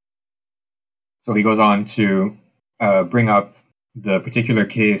so he goes on to bring up the particular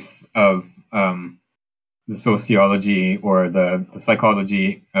case of the sociology or the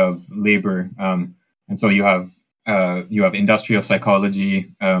psychology of labor. And so you have industrial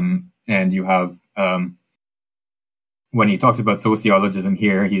psychology, and you have when he talks about sociologism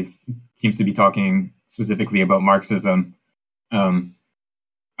here, he seems to be talking specifically about Marxism,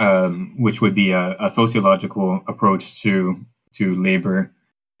 which would be a sociological approach to labor.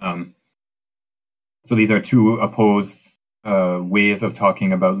 So these are two opposed ways of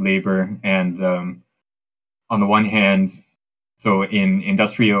talking about labor. And on the one hand, so in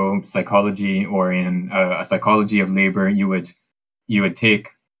industrial psychology or in a psychology of labor, you would take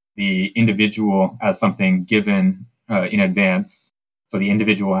the individual as something given in advance. So the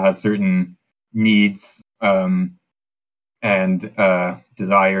individual has certain needs and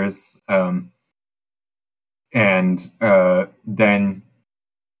desires, and then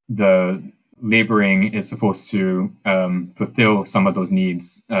the laboring is supposed to fulfill some of those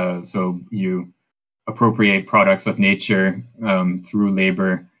needs. So you appropriate products of nature through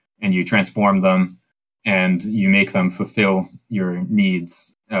labor, and you transform them, and you make them fulfill your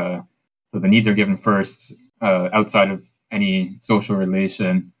needs. So the needs are given first, outside of any social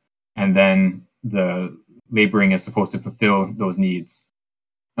relation, and then the laboring is supposed to fulfill those needs.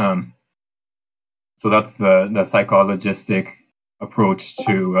 So that's the psychologistic approach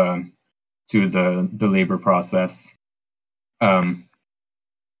to the labor process.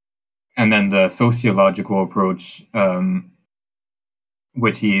 And then the sociological approach,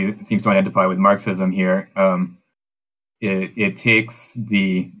 which he seems to identify with Marxism here, it takes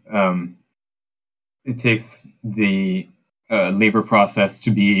the labor process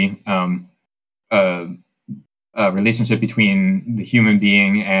to be a relationship between the human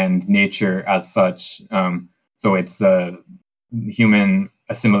being and nature as such. So it's human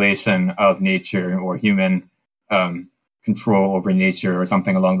assimilation of nature, or human control over nature, or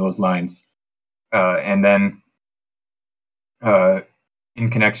something along those lines. And then in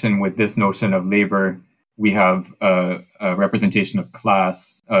connection with this notion of labor, we have a representation of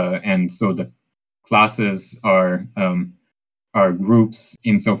class, and so the classes are groups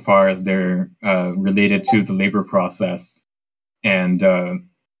insofar as they're related to the labor process, and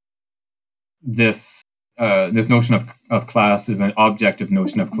this notion of class is an objective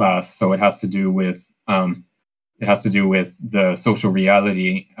notion of class, so it has to do with the social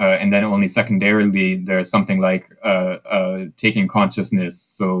reality, and then only secondarily there's something like taking consciousness.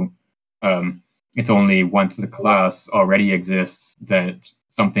 So it's only once the class already exists that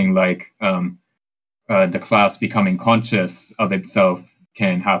something like the class becoming conscious of itself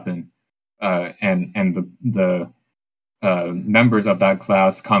can happen, and the members of that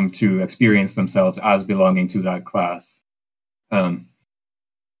class come to experience themselves as belonging to that class. So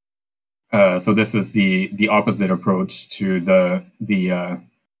this is the opposite approach to the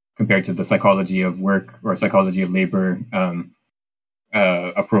compared to the psychology of work or psychology of labor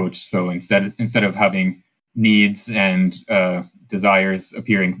approach. So instead of having needs and desires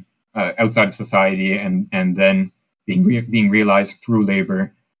appearing outside of society and then being realized through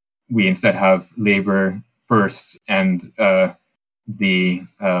labor, we instead have labor first, and the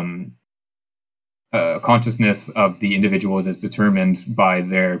consciousness of the individuals is determined by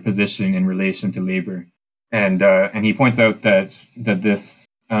their position in relation to labor. And he points out that this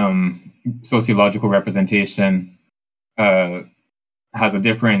sociological representation has a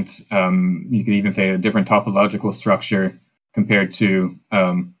different, you could even say, a different topological structure compared to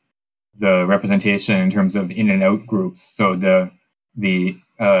the representation in terms of in and out groups. So the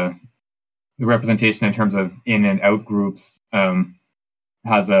representation in terms of in and out groups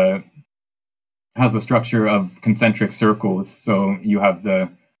has a structure of concentric circles. So you have the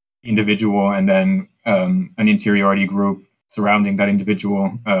individual and then an interiority group surrounding that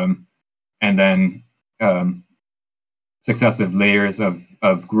individual, and then successive layers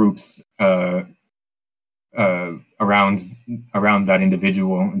of groups around that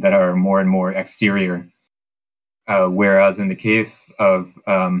individual that are more and more exterior. Whereas in the case of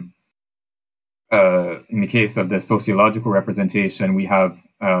the sociological representation, we have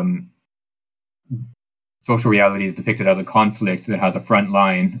social reality is depicted as a conflict that has a front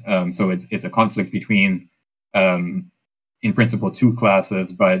line. So it's a conflict between, in principle, two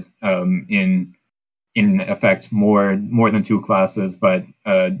classes, but in effect more than two classes, but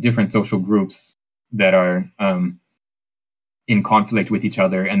different social groups that are in conflict with each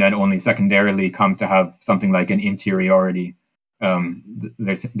other, and then only secondarily come to have something like an interiority.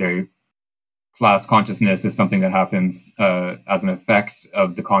 Their class consciousness is something that happens as an effect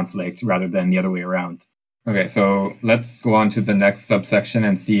of the conflict rather than the other way around. Okay, so let's go on to the next subsection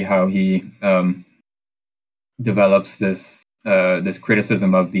and see how he develops this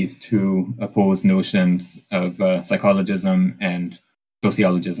criticism of these two opposed notions of psychologism and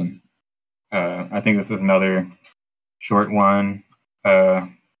sociologism. I think this is another short one.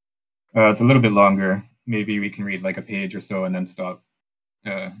 It's a little bit longer. Maybe we can read like a page or so and then stop.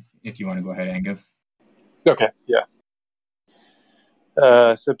 If you want to go ahead, Angus. Okay, yeah.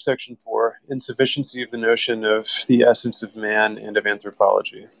 Subsection 4, insufficiency of the notion of the essence of man and of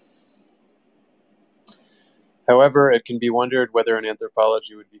anthropology. However, it can be wondered whether an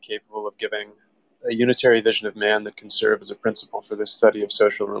anthropology would be capable of giving a unitary vision of man that can serve as a principle for this study of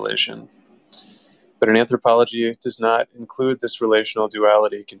social relation. But an anthropology does not include this relational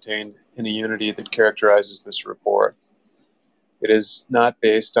duality contained in a unity that characterizes this rapport. It is not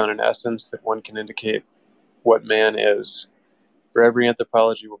based on an essence that one can indicate what man is. For every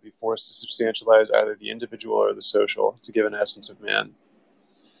anthropology will be forced to substantialize either the individual or the social to give an essence of man.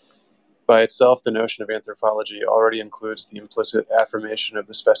 By itself, the notion of anthropology already includes the implicit affirmation of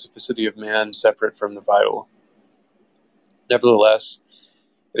the specificity of man separate from the vital. Nevertheless,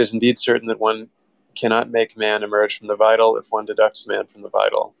 it is indeed certain that one cannot make man emerge from the vital if one deducts man from the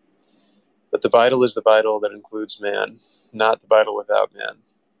vital. But the vital is the vital that includes man, not the vital without man.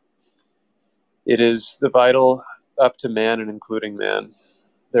 It is the vital up to man and including man.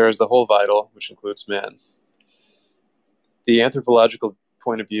 There is the whole vital, which includes man. The anthropological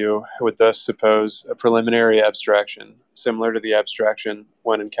point of view would thus suppose a preliminary abstraction, similar to the abstraction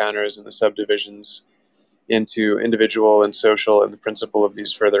one encounters in the subdivisions into individual and social and the principle of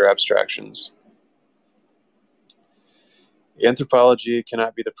these further abstractions. Anthropology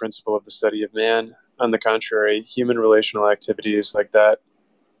cannot be the principle of the study of man. On the contrary, human relational activities like the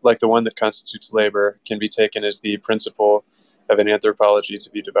one that constitutes labor, can be taken as the principle of an anthropology to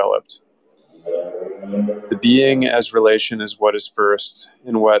be developed. The being as relation is what is first,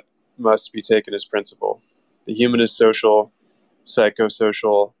 and what must be taken as principle. The human is social,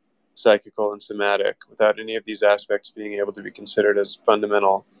 psychosocial, psychical, and somatic, without any of these aspects being able to be considered as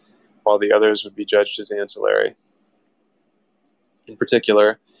fundamental, while the others would be judged as ancillary. In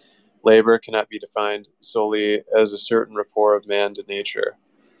particular, labor cannot be defined solely as a certain rapport of man to nature.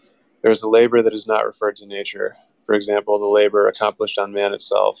 There is a labor that is not referred to nature. For example, the labor accomplished on man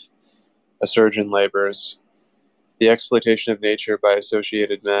itself. A surgeon labors. The exploitation of nature by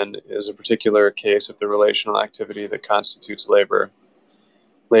associated men is a particular case of the relational activity that constitutes labor.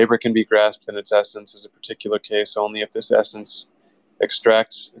 Labor can be grasped in its essence as a particular case only if this essence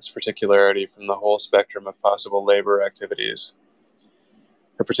extracts its particularity from the whole spectrum of possible labor activities.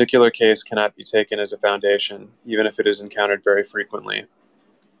 A particular case cannot be taken as a foundation, even if it is encountered very frequently.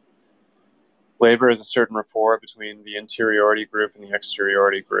 Labor is a certain rapport between the interiority group and the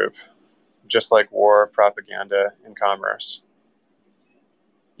exteriority group, just like war, propaganda, and commerce.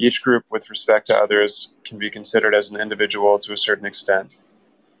 Each group with respect to others can be considered as an individual to a certain extent,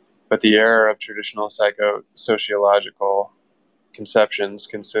 but the error of traditional psychosociological conceptions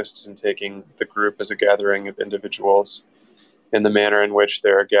consists in taking the group as a gathering of individuals in the manner in which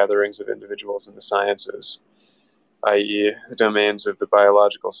there are gatherings of individuals in the sciences, i.e., the domains of the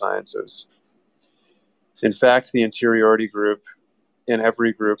biological sciences. In fact, the interiority group in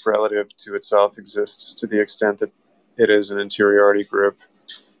every group relative to itself exists to the extent that it is an interiority group,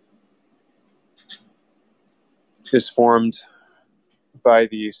 is formed by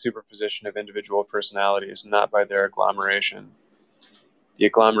the superposition of individual personalities, not by their agglomeration. The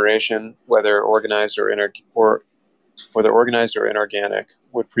agglomeration, whether organized or inorganic,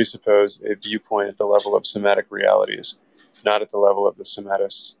 would presuppose a viewpoint at the level of somatic realities, not at the level of the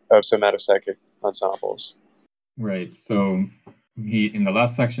somatopsychic ensembles. Right. So in the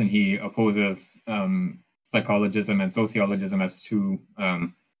last section, he opposes psychologism and sociologism as two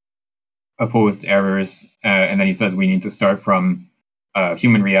opposed errors, and then he says we need to start from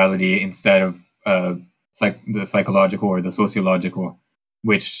human reality instead of the psychological or the sociological,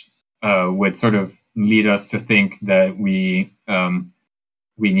 which would sort of lead us to think that we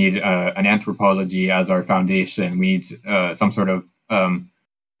need an anthropology as our foundation. We need some sort of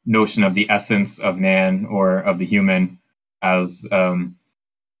notion of the essence of man or of the human as our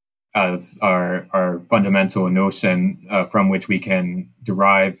fundamental notion from which we can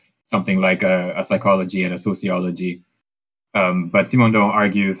derive something like a psychology and a sociology. But Simondon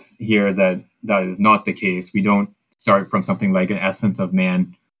argues here that that is not the case. We don't start from something like an essence of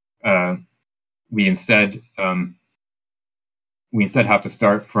man. We instead have to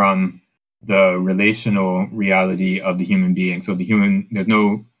start from the relational reality of the human being. So there's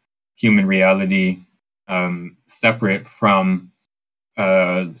no human reality separate from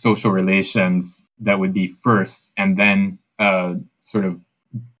social relations that would be first, and then sort of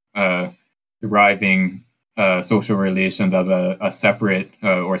deriving social relations as a separate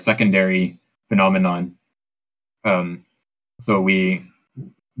or secondary phenomenon. So we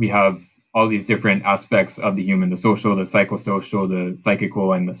have all these different aspects of the human: the social, the psychosocial, the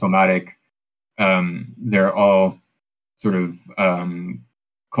psychical, and the somatic. They're all sort of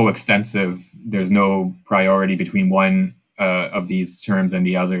coextensive. There's no priority between one of these terms and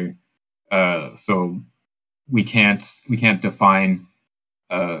the other. So we can't define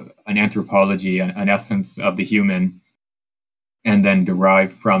an anthropology, an essence of the human, and then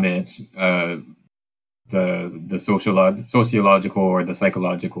derive from it the sociological or the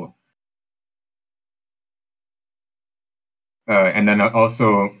psychological. And then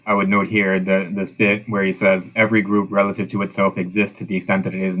also, I would note here this bit where he says every group relative to itself exists to the extent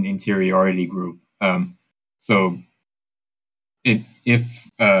that it is an interiority group. So if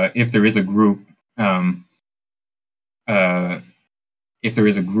there is a group, if there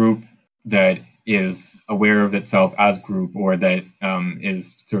is a group that is aware of itself as group, or that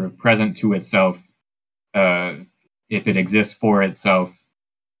is sort of present to itself, if it exists for itself,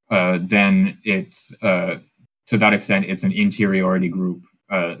 then it's to that extent it's an interiority group.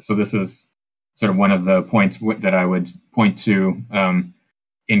 So this is sort of one of the points that I would point to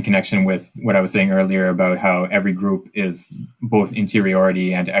in connection with what I was saying earlier about how every group is both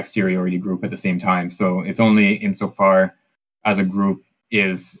interiority and exteriority group at the same time. So it's only insofar as a group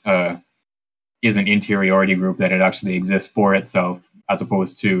is an interiority group that it actually exists for itself, as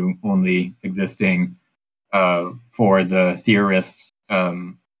opposed to only existing for the theorists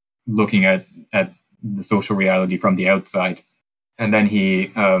looking at the social reality from the outside. And then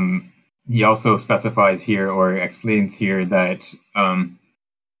he also specifies here, or explains here, that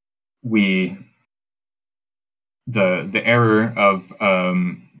the error of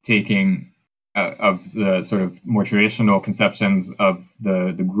taking of the sort of more traditional conceptions of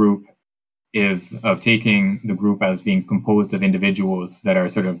the group is of taking the group as being composed of individuals that are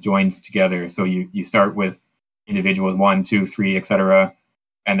sort of joined together. So you start with individuals 1, 2, 3, etc.,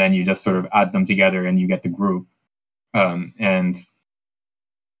 and then you just sort of add them together and you get the group.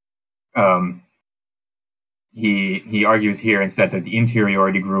 He argues here instead that the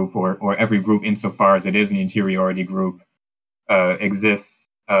interiority group, or every group insofar as it is an interiority group, exists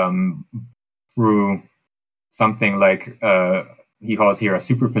through something like he calls here a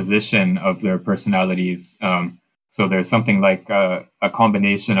superposition of their personalities. So there's something like a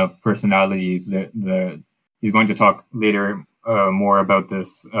combination of personalities. He's going to talk later more about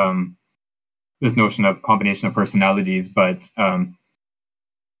this this notion of combination of personalities, but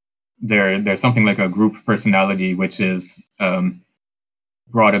there's something like a group personality, which is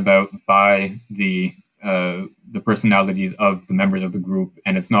brought about by the personalities of the members of the group,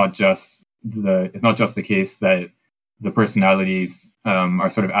 and it's not just the case that the personalities are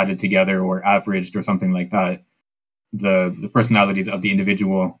sort of added together or averaged or something like that. The personalities of the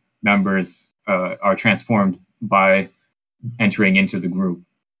individual members are transformed by entering into the group.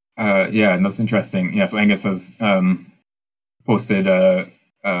 Yeah, and that's interesting. Yeah, so Angus has posted a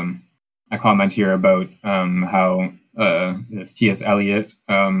comment here about how this T.S. Eliot,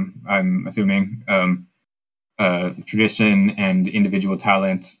 I'm assuming, tradition and individual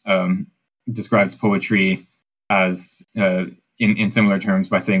talent describes poetry as, in similar terms,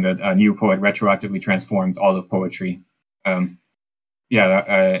 by saying that a new poet retroactively transforms all of poetry. Yeah,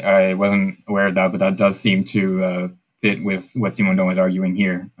 I wasn't aware of that, but that does seem to fit with what Simondon is arguing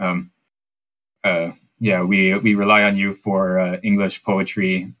here. Yeah, we rely on you for English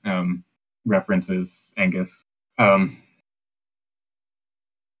poetry references, Angus.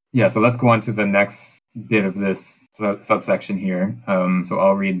 Yeah, so let's go on to the next bit of this subsection here. So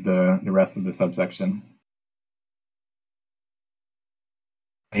I'll read the rest of the subsection.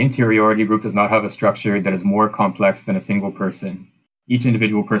 An interiority group does not have a structure that is more complex than a single person. Each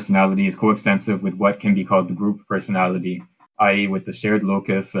individual personality is coextensive with what can be called the group personality, i.e. with the shared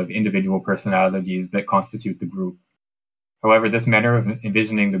locus of individual personalities that constitute the group. However, this manner of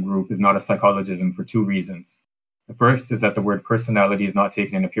envisioning the group is not a psychologism for two reasons. The first is that the word personality is not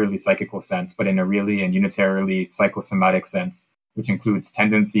taken in a purely psychical sense, but in a really and unitarily psychosomatic sense, which includes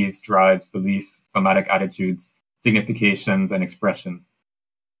tendencies, drives, beliefs, somatic attitudes, significations, and expression.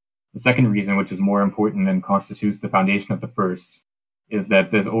 The second reason, which is more important and constitutes the foundation of the first, is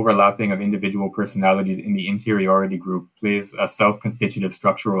that this overlapping of individual personalities in the interiority group plays a self-constitutive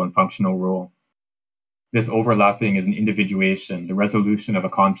structural and functional role. This overlapping is an individuation, the resolution of a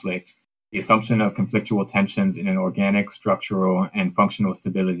conflict, the assumption of conflictual tensions in an organic, structural, and functional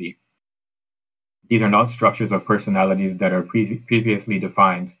stability. These are not structures of personalities that are previously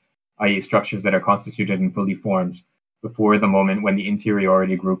defined, i.e. structures that are constituted and fully formed, before the moment when the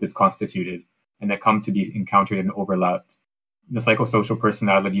interiority group is constituted, and that come to be encountered and overlapped. The psychosocial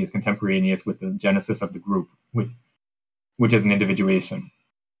personality is contemporaneous with the genesis of the group, which is an individuation.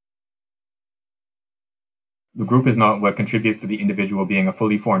 The group is not what contributes to the individual being a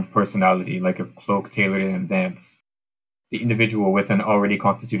fully formed personality, like a cloak tailored in advance. The individual with an already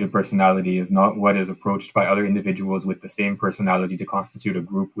constituted personality is not what is approached by other individuals with the same personality to constitute a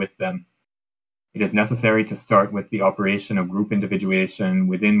group with them. It is necessary to start with the operation of group individuation,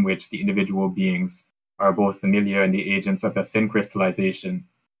 within which the individual beings are both the milia and the agents of a syncrystallization.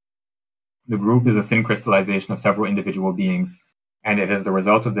 The group is a syncrystallization of several individual beings, and it is the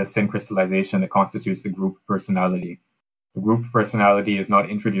result of this syncrystallization that constitutes the group personality. The group personality is not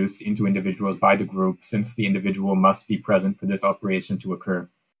introduced into individuals by the group, since the individual must be present for this operation to occur.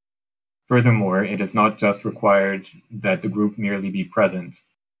 Furthermore, it is not just required that the group merely be present.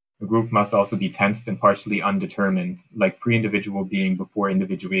 The group must also be tensed and partially undetermined, like pre-individual being before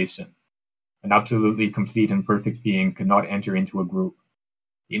individuation. An absolutely complete and perfect being could not enter into a group.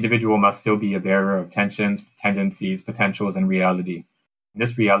 The individual must still be a bearer of tensions, tendencies, potentials, and reality. And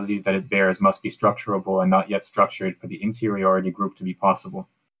this reality that it bears must be structurable and not yet structured for the interiority group to be possible.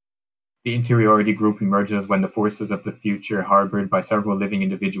 The interiority group emerges when the forces of the future harbored by several living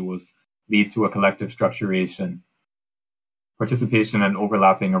individuals lead to a collective structuration. Participation and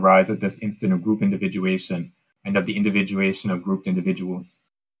overlapping arise at this instant of group individuation and of the individuation of grouped individuals.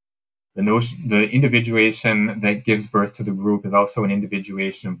 The individuation that gives birth to the group is also an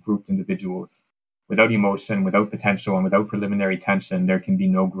individuation of grouped individuals. Without emotion, without potential, and without preliminary tension, there can be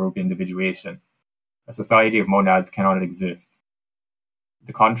no group individuation. A society of monads cannot exist.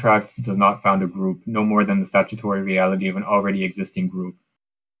 The contract does not found a group, no more than the statutory reality of an already existing group.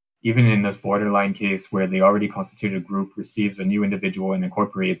 Even in this borderline case where the already constituted group receives a new individual and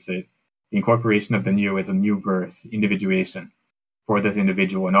incorporates it, the incorporation of the new is a new birth, individuation, for this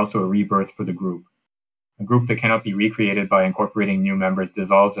individual, and also a rebirth for the group. A group that cannot be recreated by incorporating new members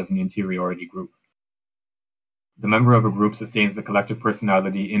dissolves as an interiority group. The member of a group sustains the collective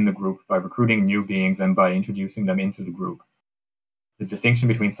personality in the group by recruiting new beings and by introducing them into the group. The distinction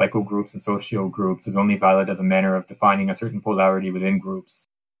between psychogroups and social groups is only valid as a manner of defining a certain polarity within groups.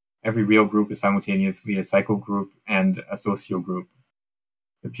 Every real group is simultaneously a psychogroup and a sociogroup.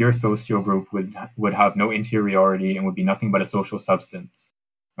 The pure sociogroup would have no interiority and would be nothing but a social substance.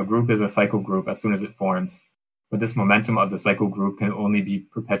 A group is a psychogroup as soon as it forms, but this momentum of the psychogroup can only be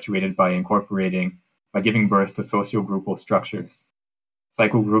perpetuated by giving birth to sociogroupal structures.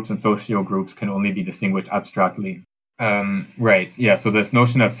 Psychogroups and sociogroups can only be distinguished abstractly. Right, yeah, so this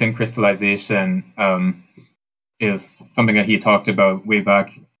notion of syncrystallization is something that he talked about way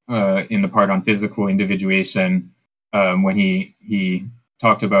back in the part on physical individuation, when he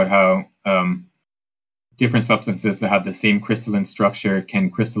talked about how different substances that have the same crystalline structure can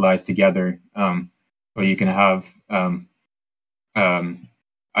crystallize together. So you can have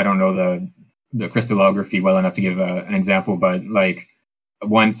I don't know the crystallography well enough to give an example, but like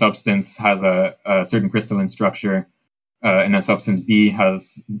one substance has a certain crystalline structure, and then substance B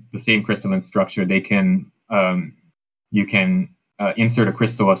has the same crystalline structure. They can you can insert a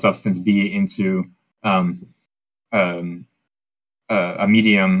crystal of substance B into a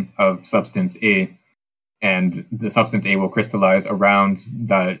medium of substance A, and the substance A will crystallize around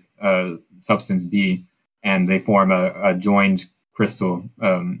that substance B, and they form a joined crystal.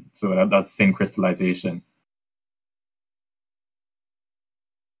 So that's syn crystallization.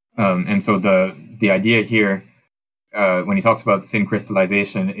 And so the idea here, when he talks about syn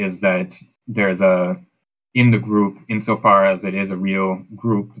crystallization, is that there's in the group, insofar as it is a real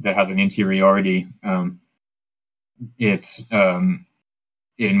group that has an interiority, it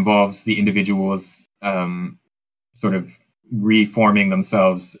involves the individuals sort of reforming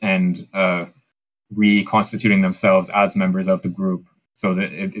themselves and reconstituting themselves as members of the group, so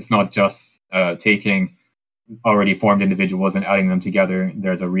that it's not just taking already formed individuals and adding them together.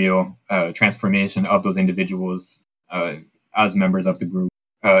 There's a real transformation of those individuals as members of the group.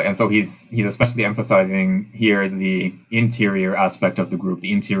 And so he's especially emphasizing here the interior aspect of the group,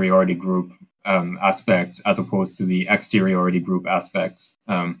 the interiority group aspect, as opposed to the exteriority group aspect.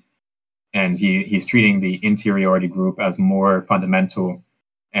 And he's treating the interiority group as more fundamental,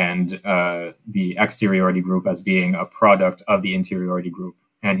 and the exteriority group as being a product of the interiority group.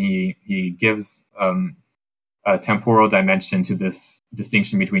 And he gives a temporal dimension to this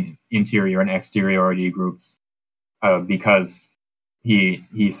distinction between interior and exteriority groups, because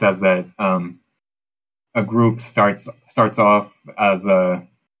he says that a group starts off as an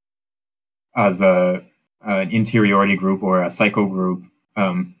interiority group or a psycho group.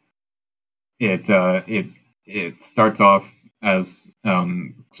 It starts off as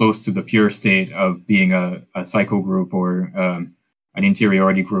close to the pure state of being a psycho group or an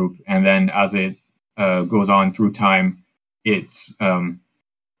interiority group, and then as it goes on through time,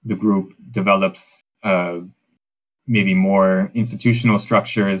 the group develops maybe more institutional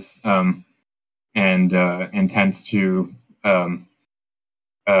structures, and tends to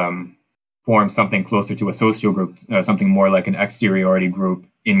form something closer to a social group, something more like an exteriority group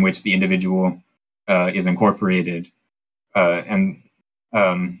in which the individual is incorporated. And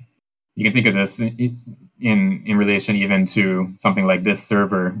you can think of this in relation even to something like this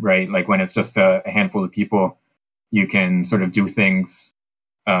server, right? Like when it's just a handful of people, you can sort of do things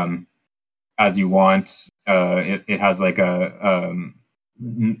as you want. It has like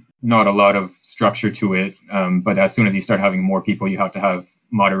not a lot of structure to it, but as soon as you start having more people, you have to have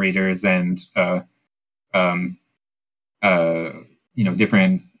moderators and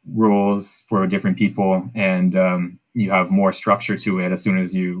different roles for different people, and you have more structure to it as soon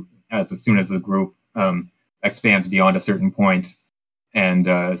as the group expands beyond a certain point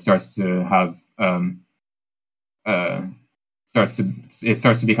and starts to have it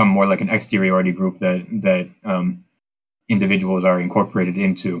starts to become more like an exteriority group that individuals are incorporated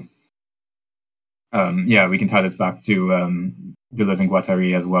into. We can tie this back to Deleuze and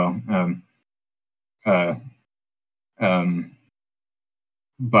Guattari as well.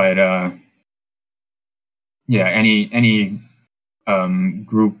 Any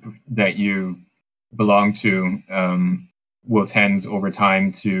group that you belong to will tend over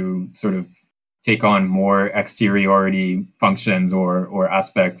time to sort of take on more exteriority functions or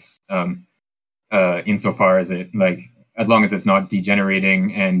aspects, insofar as it, like, as long as it's not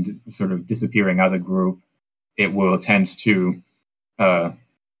degenerating and sort of disappearing as a group, it will tend to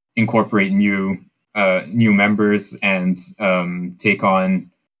incorporate new members and take on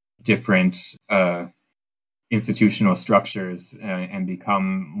different institutional structures and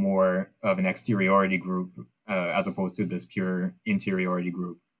become more of an exteriority group as opposed to this pure interiority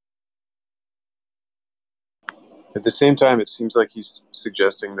group. At the same time, it seems like he's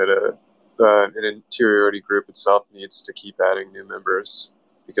suggesting that an interiority group itself needs to keep adding new members,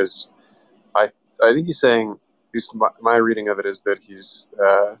 because I think he's saying, at least my reading of it is that he's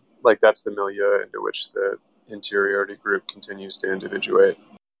like that's the milieu into which the interiority group continues to individuate.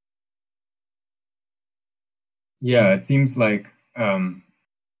 Yeah, it seems like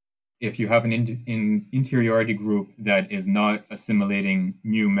if you have an interiority group that is not assimilating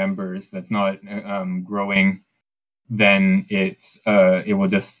new members, that's not growing, then it will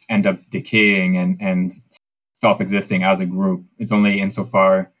just end up decaying and stop existing as a group. It's only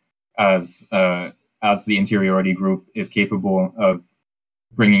insofar as as the interiority group is capable of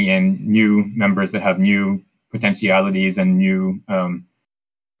bringing in new members that have new potentialities and new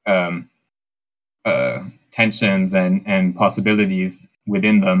tensions and possibilities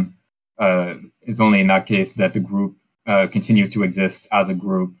within them, it's only in that case that the group continues to exist as a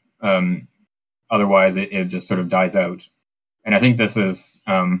group. Otherwise, it just sort of dies out. And I think this is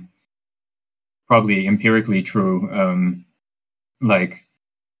probably empirically true.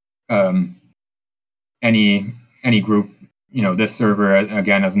 Any group, this server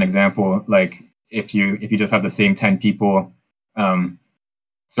again as an example, like if you just have the same 10 people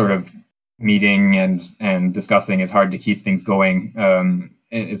sort of meeting and discussing, it's hard to keep things going.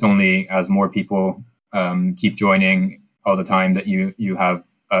 It's only as more people keep joining all the time that you have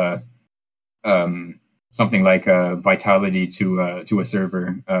something like a vitality to a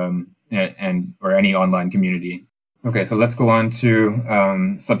server or any online community. Okay, so let's go on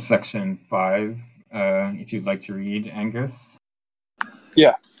to subsection 5. If you'd like to read, Angus.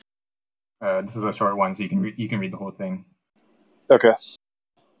 Yeah. This is a short one, so you can read the whole thing. Okay.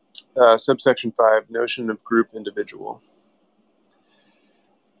 Subsection 5, notion of group individual.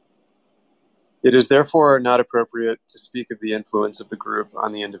 It is therefore not appropriate to speak of the influence of the group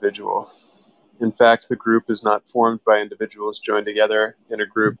on the individual. In fact, the group is not formed by individuals joined together in a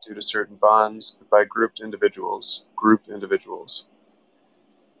group due to certain bonds, but by grouped individuals, group individuals.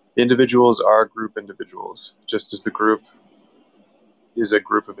 Individuals are group individuals, just as the group is a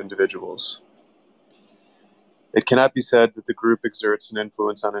group of individuals. It cannot be said that the group exerts an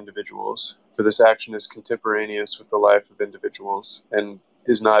influence on individuals, for this action is contemporaneous with the life of individuals and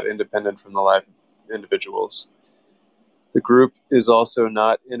is not independent from the life of individuals. The group is also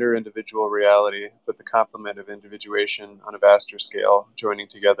not inter-individual reality, but the complement of individuation on a vaster scale, joining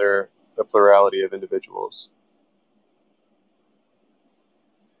together a plurality of individuals.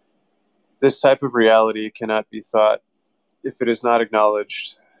 This type of reality cannot be thought if it is not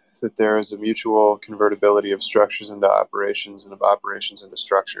acknowledged that there is a mutual convertibility of structures into operations and of operations into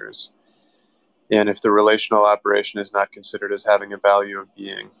structures, and if the relational operation is not considered as having a value of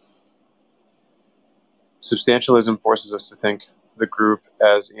being. Substantialism forces us to think the group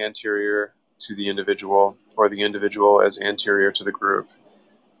as anterior to the individual, or the individual as anterior to the group,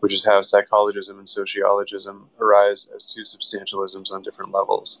 which is how psychologism and sociologism arise as two substantialisms on different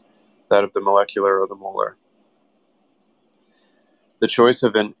levels, that of the molecular or the molar. The choice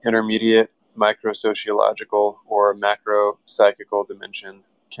of an intermediate microsociological or macro-psychical dimension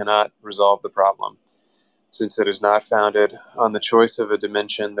cannot resolve the problem, since it is not founded on the choice of a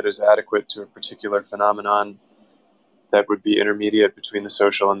dimension that is adequate to a particular phenomenon that would be intermediate between the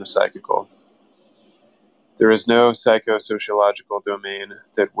social and the psychical. There is no psychosociological domain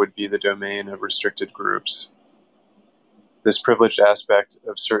that would be the domain of restricted groups. This privileged aspect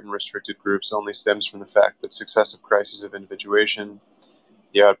of certain restricted groups only stems from the fact that successive crises of individuation,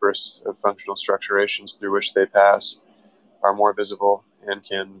 the outbursts of functional structurations through which they pass, are more visible and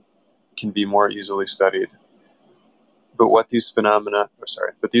can be more easily studied. But these phenomena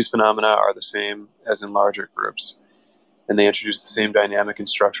are the same as in larger groups, and they introduce the same dynamic and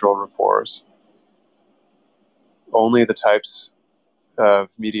structural rapports. Only the types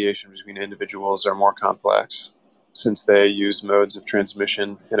of mediation between individuals are more complex, since they use modes of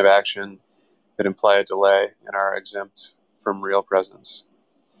transmission and of action that imply a delay and are exempt from real presence.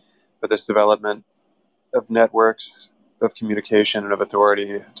 But this development of networks of communication and of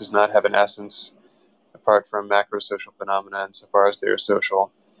authority does not have an essence apart from macro-social phenomena insofar as they are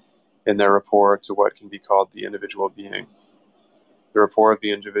social in their rapport to what can be called the individual being. The rapport of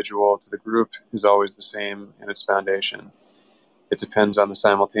the individual to the group is always the same in its foundation. It depends on the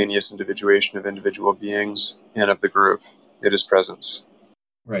simultaneous individuation of individual beings and of the group. It is presence.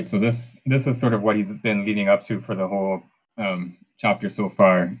 Right, so this is sort of what he's been leading up to for the whole chapter so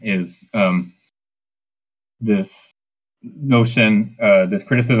far, is this notion, this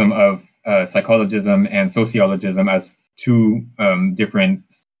criticism of psychologism and sociologism as two different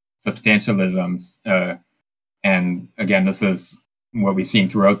substantialisms. And again, this is what we've seen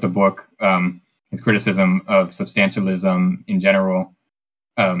throughout the book, his criticism of substantialism in general.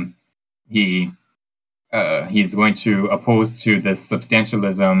 He's going to oppose to this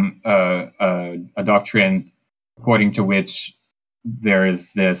substantialism a doctrine according to which there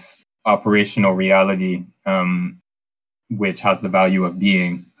is this operational reality which has the value of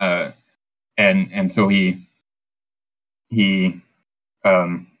being, and so he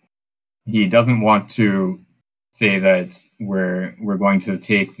doesn't want to say that we're going to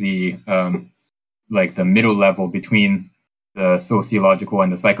take the like the middle level between the sociological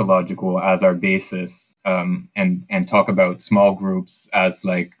and the psychological as our basis, and talk about small groups as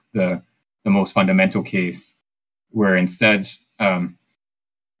like the most fundamental case, where instead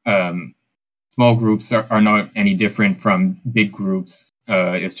small groups are not any different from big groups.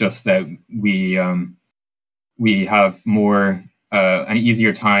 It's just that we have more an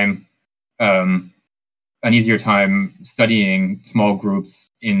easier time studying small groups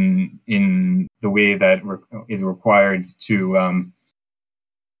in the way that is required to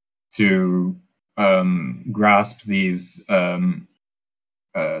grasp these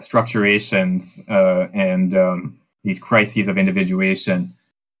structurations and these crises of individuation.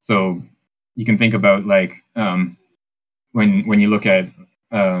 So you can think about like when you look at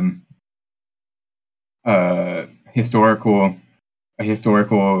a historical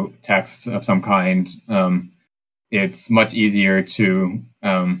text of some kind, it's much easier to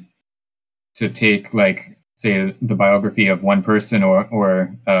take, like, say, the biography of one person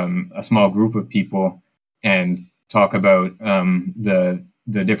or a small group of people and talk about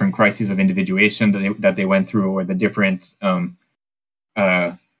the different crises of individuation that they went through, or the different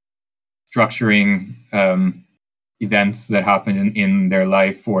structuring events that happened in their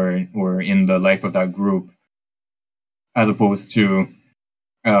life or in the life of that group, as opposed to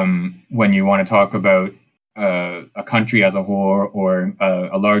when you want to talk about a country as a whole or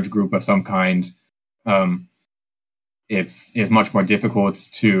a large group of some kind. It's much more difficult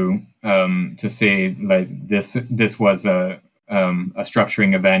to say, like, this was a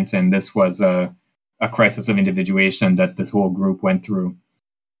structuring event and this was a crisis of individuation that this whole group went through.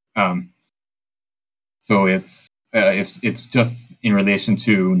 So it's just in relation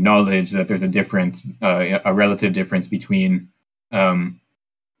to knowledge that there's a difference, a relative difference between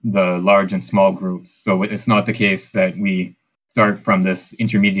the large and small groups. So it's not the case that we start from this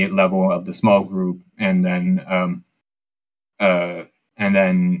intermediate level of the small group and then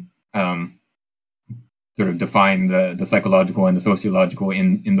sort of define the psychological and the sociological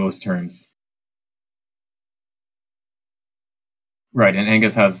in those terms. Right, and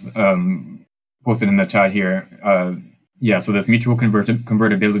Angus has posted in the chat here. So this mutual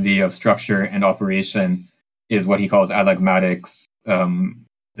convertibility of structure and operation is what he calls allegmatics,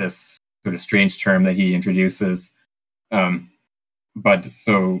 this sort of strange term that he introduces. But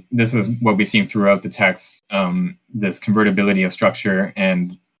so this is what we've seen throughout the text. This convertibility of structure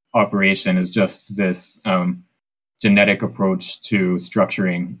and operation is just this genetic approach to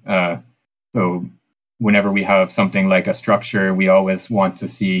structuring. So whenever we have something like a structure, we always want to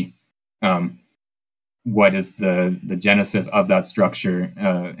see what is the genesis of that structure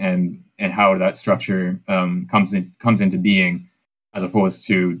and how that structure comes into being, as opposed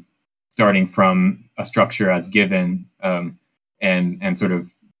to starting from a structure as given and sort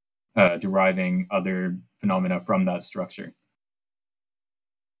of deriving other phenomena from that structure.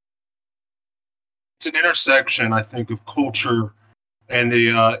 It's an intersection, I think, of culture and the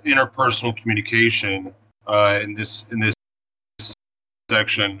interpersonal communication in this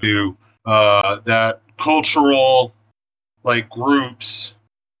section too. That cultural, like, groups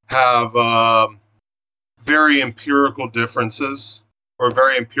have very empirical differences or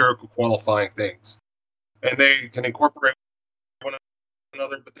very empirical qualifying things, and they can incorporate one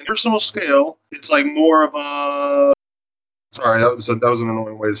another. But the personal scale, it's like more of a. Sorry, that was an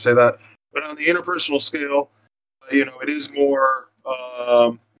annoying way to say that. But on the interpersonal scale, it is more.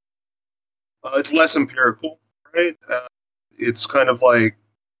 It's less empirical, right? It's kind of like.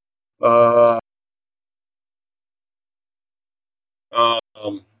 I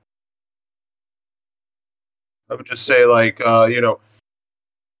would just say, like,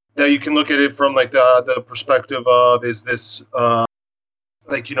 that you can look at it from, like, the perspective of, is this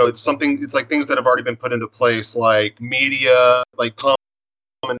like, it's something, it's like things that have already been put into place, like media, like common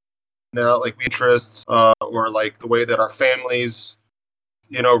like interests, or like the way that our families,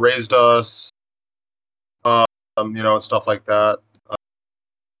 raised us, stuff like that.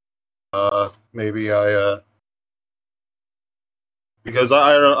 Maybe because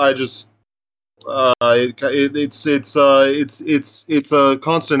I just it's a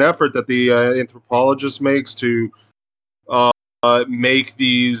constant effort that the anthropologist makes to make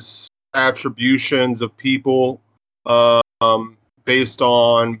these attributions of people based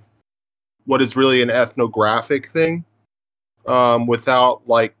on what is really an ethnographic thing, without,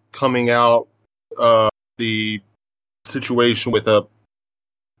 like, coming out the situation with a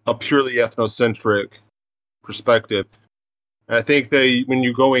purely ethnocentric perspective. And I think when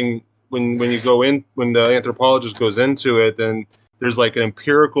the anthropologist goes into it, then there's, like, an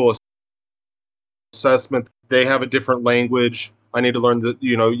empirical assessment. They have a different language. I need to learn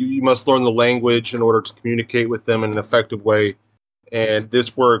you must learn the language in order to communicate with them in an effective way. And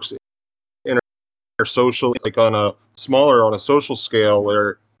this works intersocially, like on a social scale,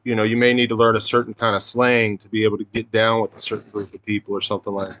 where you may need to learn a certain kind of slang to be able to get down with a certain group of people or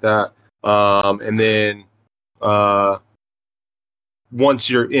something like that. And then once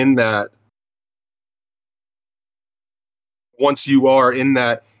you're in that, once you are in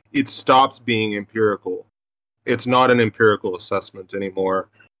that, it stops being empirical. It's not an empirical assessment anymore.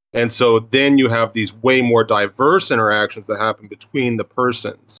 And so then you have these way more diverse interactions that happen between the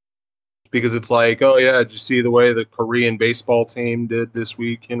persons. Because it's like, oh yeah, did you see the way the Korean baseball team did this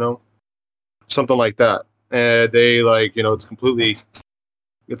week, Something like that. And they like, it's completely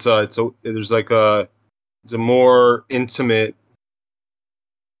it's a more intimate.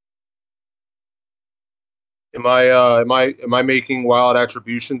 Am I making wild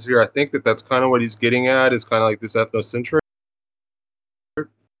attributions here? I think that's kind of what he's getting at, is kind of like this ethnocentric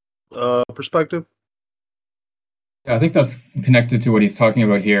perspective. Yeah, I think that's connected to what he's talking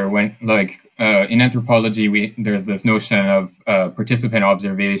about here. When, like, in anthropology, there's this notion of participant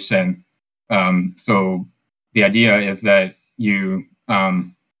observation. So the idea is that you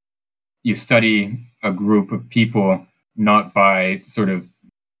study a group of people not by sort of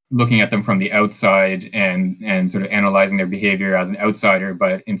looking at them from the outside and sort of analyzing their behavior as an outsider,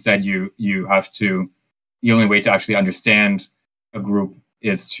 but instead the only way to actually understand a group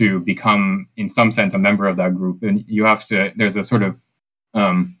is to become, in some sense, a member of that group. And there's a sort of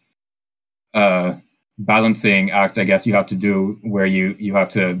balancing act, I guess, you have to do, where you have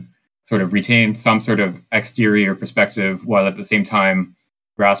to sort of retain some sort of exterior perspective while at the same time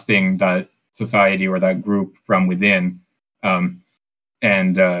grasping that society or that group from within.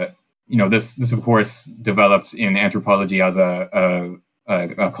 This of course developed in anthropology as a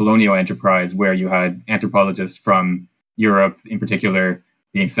colonial enterprise, where you had anthropologists from Europe in particular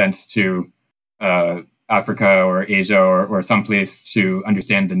being sent to Africa or Asia or someplace to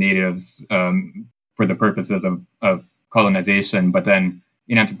understand the natives for the purposes of colonization. But then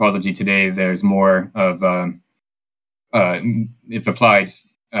in anthropology today, there's more of it's applied.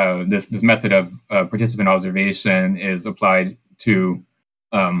 This method of participant observation is applied to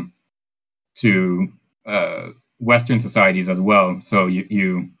Western societies as well. So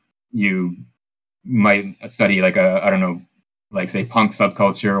you might study like I don't know, like say punk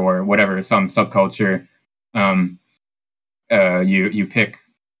subculture or whatever, some subculture. You pick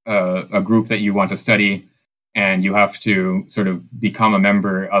a group that you want to study, and you have to sort of become a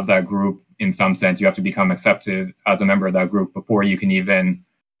member of that group in some sense. You have to become accepted as a member of that group before you can even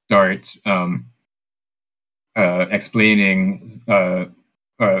start explaining,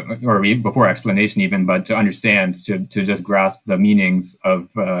 or before explanation even, but to understand, to just grasp the meanings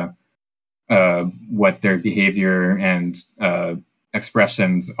of what their behavior and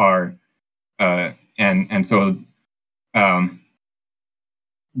expressions are. And so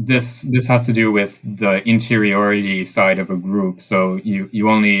this has to do with the interiority side of a group. So you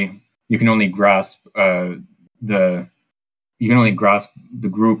can only grasp the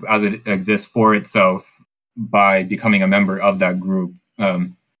group as it exists for itself by becoming a member of that group.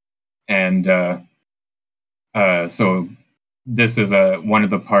 So this is one of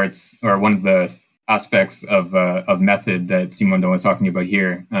the parts, or one of the aspects of method that Simondon was talking about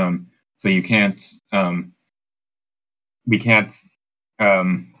here. So we can't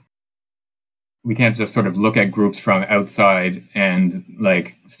just sort of look at groups from outside and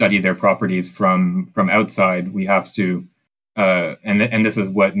like study their properties from outside. We have to, and this is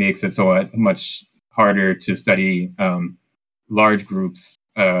what makes it so much harder to study large groups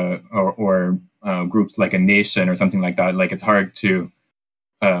or groups like a nation or something like that. Like it's hard to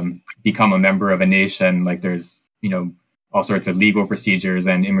become a member of a nation. Like there's all sorts of legal procedures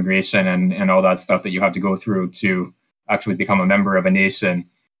and immigration and all that stuff that you have to go through to actually become a member of a nation,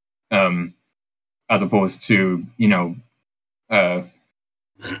 as opposed to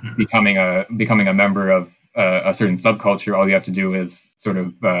becoming a member of a certain subculture. All you have to do is sort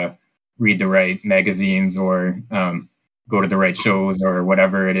of read the right magazines or go to the right shows or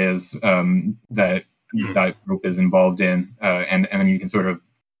whatever it is that group is involved in, and then you can sort of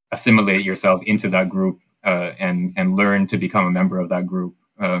assimilate yourself into that group and learn to become a member of that group.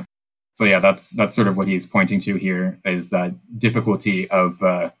 So yeah, that's sort of what he's pointing to here, is that difficulty of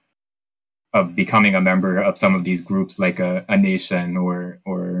becoming a member of some of these groups, like a nation or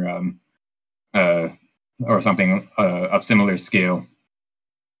something of similar scale.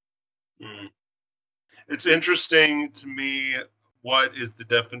 It's interesting to me what is the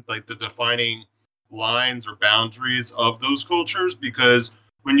defining lines or boundaries of those cultures, because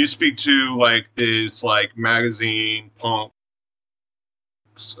when you speak to like this like magazine punk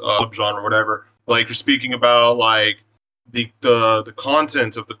subgenre, whatever, like you're speaking about like the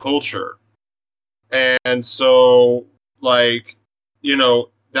content of the culture. And so like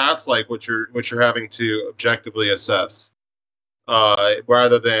that's like what you're having to objectively assess,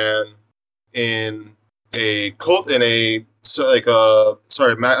 rather than in a cult in a so like a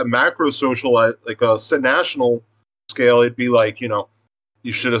sorry a macro social like a national scale. It'd be like,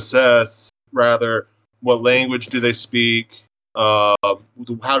 you should assess rather what language do they speak, how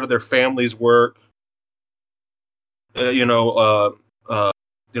do their families work, uh, you know, uh, uh,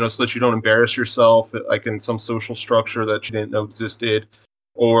 so that you don't embarrass yourself, like in some social structure that you didn't know existed,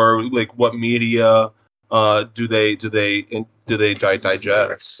 or like what media do they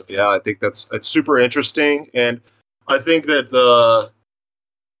digest? So, yeah, I think it's super interesting, and I think that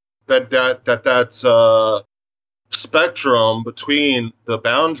that's spectrum between the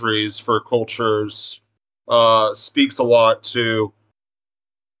boundaries for cultures speaks a lot to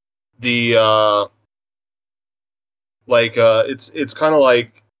the it's kind of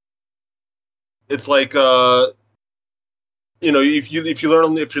like it's like if you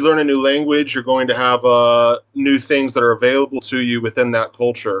learn a new language, you're going to have new things that are available to you within that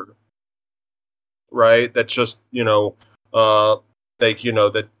culture, right? That just that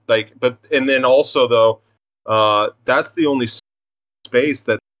like but and then also though that's the only space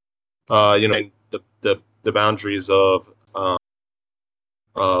that the boundaries of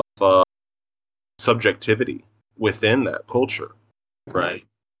subjectivity within that culture, right?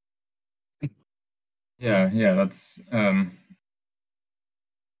 Yeah, that's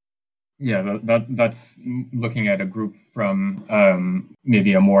that's looking at a group from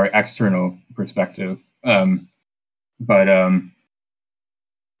maybe a more external perspective. But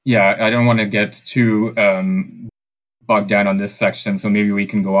yeah, I don't want to get too bogged down on this section, so maybe we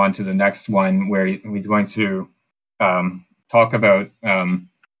can go on to the next one where he's going to talk about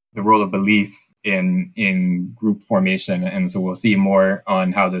the role of belief in group formation, and so we'll see more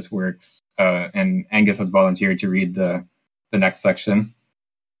on how this works. And Angus has volunteered to read the next section.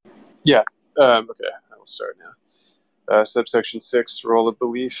 Yeah. Okay, I'll start now. Subsection 6, role of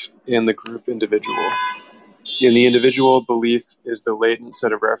belief in the group individual. In the individual, belief is the latent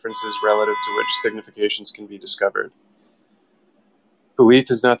set of references relative to which significations can be discovered.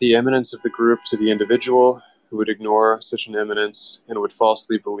 Belief is not the eminence of the group to the individual, who would ignore such an eminence and would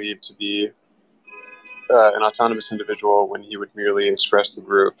falsely believe to be an autonomous individual when he would merely express the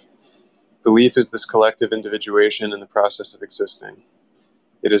group. Belief is this collective individuation in the process of existing.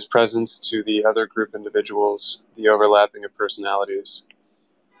 It is presence to the other group individuals, the overlapping of personalities.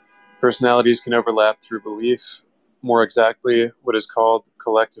 Personalities can overlap through belief. More exactly, what is called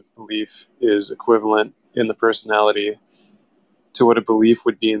collective belief is equivalent in the personality to what a belief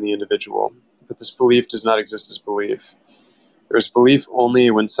would be in the individual. But this belief does not exist as belief. There is belief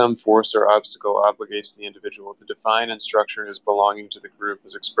only when some force or obstacle obligates the individual to define and structure his belonging to the group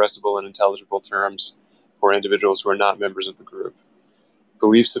as expressible in intelligible terms for individuals who are not members of the group.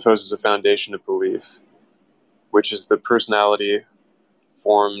 Belief supposes a foundation of belief, which is the personality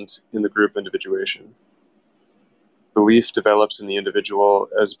formed in the group individuation. Belief develops in the individual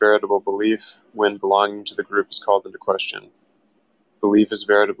as veritable belief when belonging to the group is called into question. Belief is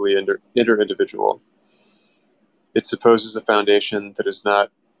veritably inter-individual. It supposes a foundation that is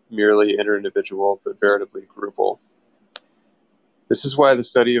not merely inter-individual, but veritably groupal. This is why the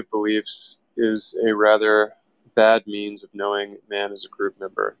study of beliefs is a rather bad means of knowing man as a group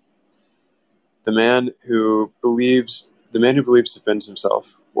member. The man who believes defends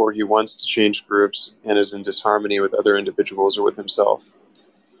himself, or he wants to change groups and is in disharmony with other individuals or with himself.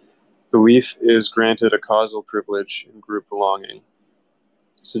 Belief is granted a causal privilege in group belonging,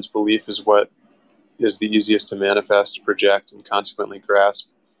 since belief is what is the easiest to manifest, project, and consequently grasp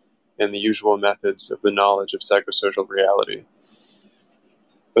in the usual methods of the knowledge of psychosocial reality.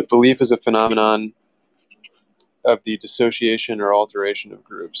 But belief is a phenomenon of the dissociation or alteration of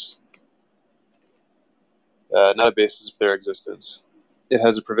groups, not a basis of their existence. It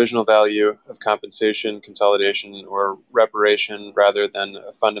has a provisional value of compensation, consolidation, or reparation rather than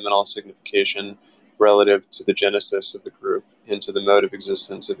a fundamental signification relative to the genesis of the group and to the mode of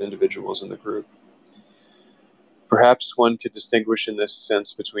existence of individuals in the group. Perhaps one could distinguish in this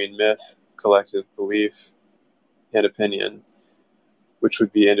sense between myth, collective belief, and opinion, which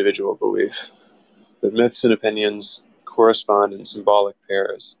would be individual belief. But myths and opinions correspond in symbolic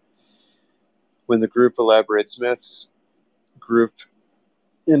pairs. When the group elaborates myths, group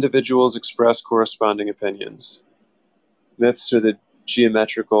individuals express corresponding opinions. Myths are the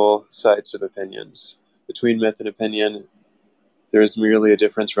geometrical sites of opinions. Between myth and opinion, there is merely a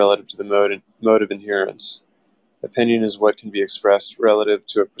difference relative to the mode of inherence. Opinion is what can be expressed relative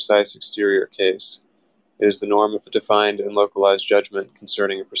to a precise exterior case. It is the norm of a defined and localized judgment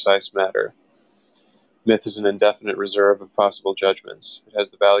concerning a precise matter. Myth is an indefinite reserve of possible judgments. It has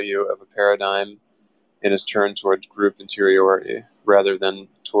the value of a paradigm and is turned toward group interiority rather than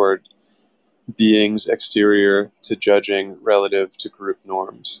toward beings exterior to judging relative to group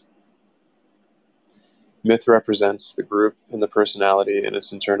norms. Myth represents the group and the personality in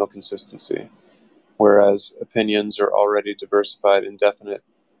its internal consistency, whereas opinions are already diversified, indefinite,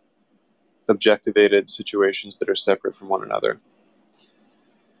 objectivated situations that are separate from one another.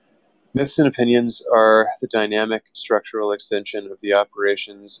 Myths and opinions are the dynamic structural extension of the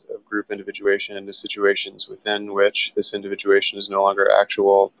operations of group individuation into situations within which this individuation is no longer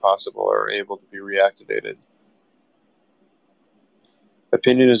actual, possible, or able to be reactivated.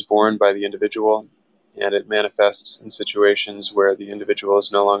 Opinion is born by the individual, and it manifests in situations where the individual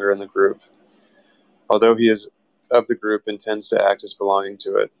is no longer in the group, although he is of the group and tends to act as belonging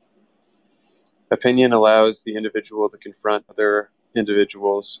to it. Opinion allows the individual to confront other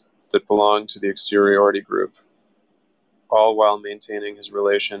individuals that belong to the exteriority group, all while maintaining his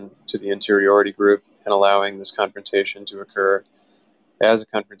relation to the interiority group and allowing this confrontation to occur as a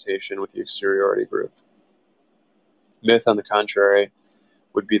confrontation with the exteriority group. Myth, on the contrary,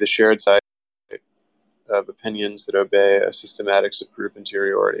 would be the shared side of opinions that obey a systematics of group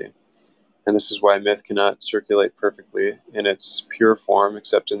interiority. And this is why myth cannot circulate perfectly in its pure form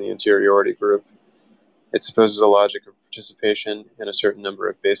except in the interiority group. It supposes a logic of participation in a certain number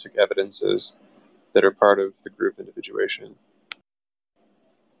of basic evidences that are part of the group individuation.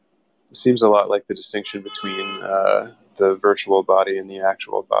 It seems a lot like the distinction between the virtual body and the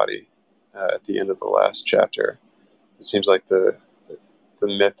actual body at the end of the last chapter. It seems like the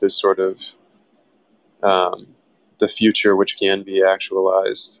myth is sort of the future which can be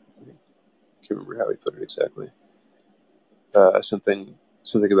actualized. I can't remember how he put it exactly.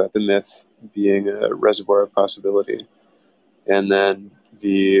 Something about the myth being a reservoir of possibility, and then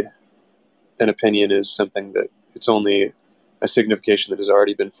an opinion is something that it's only a signification that has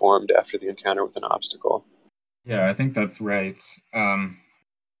already been formed after the encounter with an obstacle. Yeah, I think that's right. I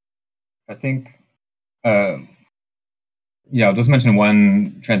think, I'll just mention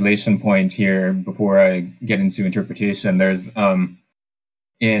one translation point here before I get into interpretation. There's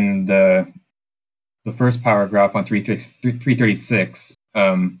in the first paragraph on 336,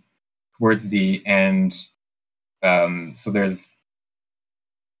 towards the end. So there's,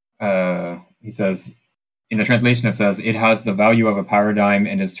 he says, in the translation it says, it has the value of a paradigm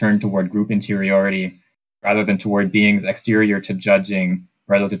and is turned toward group interiority rather than toward beings exterior to judging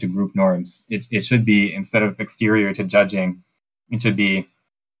relative to group norms. It should be, instead of exterior to judging, it should be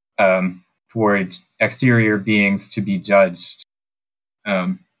toward exterior beings to be judged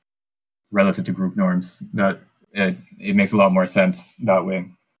relative to group norms. That it makes a lot more sense that way.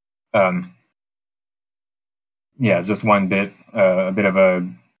 Just one bit, a bit of a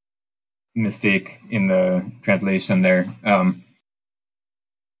mistake in the translation there.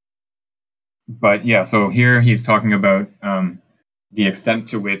 But yeah, so here he's talking about the extent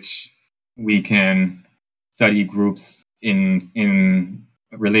to which we can study groups in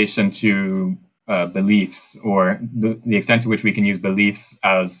relation to beliefs, or the extent to which we can use beliefs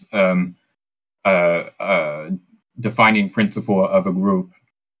as a defining principle of a group.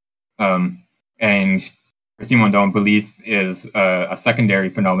 And for Simondon, belief is a secondary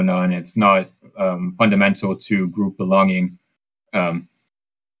phenomenon. It's not fundamental to group belonging.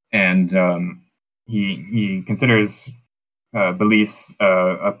 He considers beliefs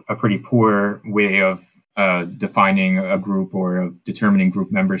a pretty poor way of defining a group or of determining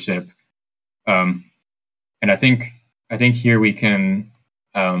group membership. And I think here we can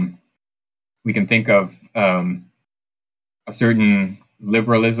think of a certain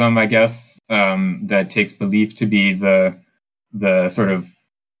liberalism, I guess, that takes belief to be the sort of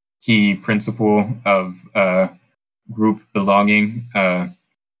key principle of group belonging.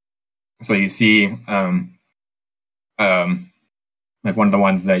 So you see, like one of the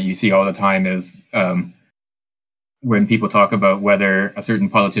ones that you see all the time is when people talk about whether a certain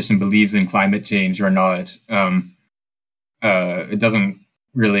politician believes in climate change or not. It doesn't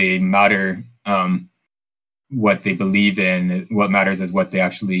really matter what they believe in. What matters is what they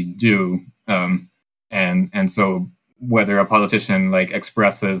actually do. And so whether a politician like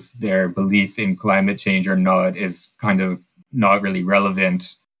expresses their belief in climate change or not is kind of not really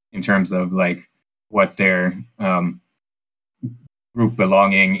relevant in terms of like what their group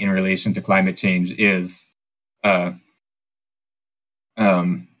belonging in relation to climate change is. And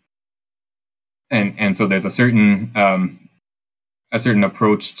so there's a certain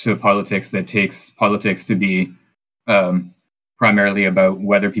approach to politics that takes politics to be primarily about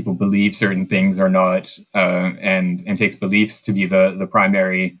whether people believe certain things or not, and takes beliefs to be the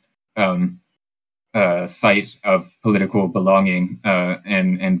primary site of political belonging,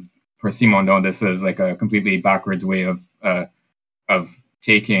 and for Simondon, this is like a completely backwards way of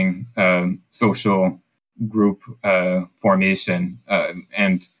taking social group formation,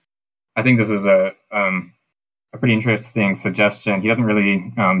 and I think this is a pretty interesting suggestion. He doesn't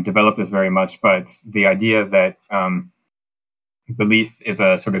really develop this very much, but the idea that belief is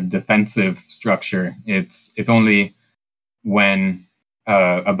a sort of defensive structure. It's only when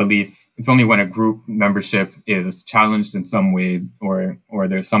it's only when a group membership is challenged in some way, or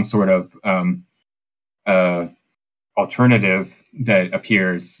there's some sort of alternative that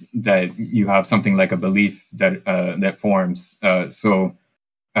appears, that you have something like a belief that that forms.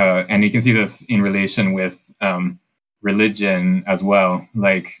 And you can see this in relation with religion as well.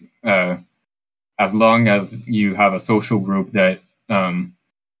 Like as long as you have a social group that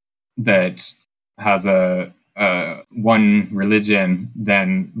that has a one religion,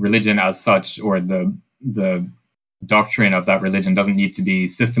 then religion as such, or the doctrine of that religion, doesn't need to be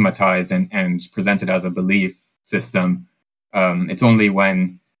systematized and presented as a belief system. It's only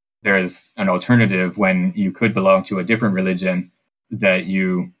when there's an alternative, when you could belong to a different religion, that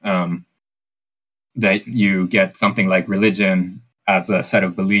you get something like religion as a set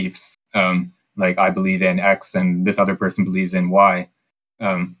of beliefs. Like I believe in X and this other person believes in Y.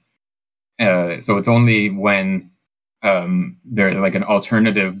 So it's only when there's like an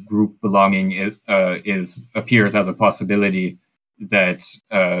alternative group belonging appears as a possibility, that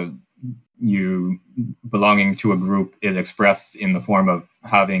you belonging to a group is expressed in the form of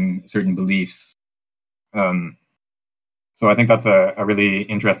having certain beliefs. So I think that's a really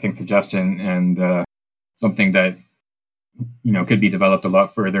interesting suggestion, and something that could be developed a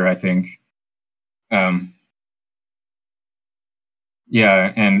lot further, I think.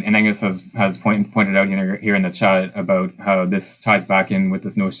 Yeah, and Angus has pointed out here in the chat about how this ties back in with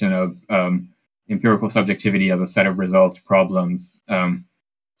this notion of empirical subjectivity as a set of resolved problems.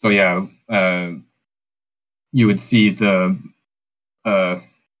 So yeah, you would see the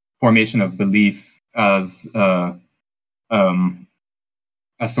formation of belief as a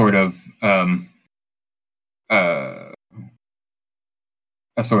sort of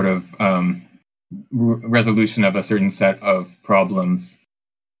resolution of a certain set of problems.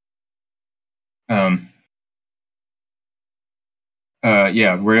 Yeah,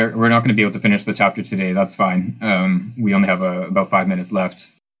 we're not going to be able to finish the chapter today. That's fine. We only have about 5 minutes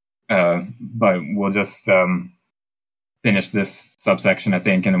left, but we'll just finish this subsection, I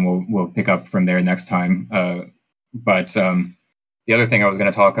think, and then we'll pick up from there next time. But the other thing I was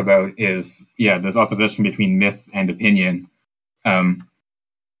going to talk about is, this opposition between myth and opinion.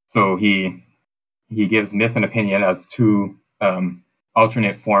 So he gives myth and opinion as two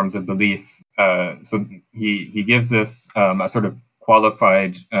alternate forms of belief. So he gives this a sort of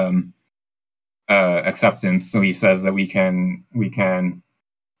qualified acceptance. So he says that we can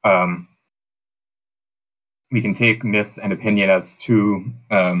take myth and opinion as two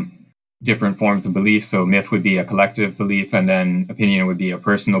different forms of belief. So myth would be a collective belief, and then opinion would be a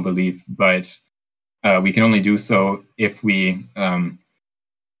personal belief. But we can only do so if we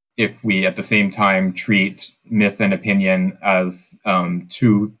at the same time treat myth and opinion as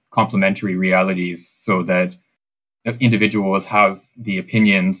two complementary realities, so that individuals have the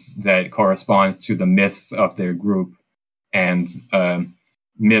opinions that correspond to the myths of their group, and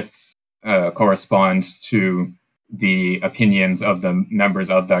myths correspond to the opinions of the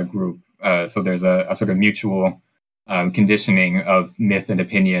members of that group. So there's a sort of mutual conditioning of myth and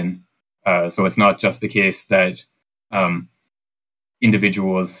opinion. So it's not just the case that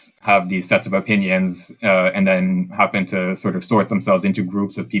individuals have these sets of opinions and then happen to sort of sort themselves into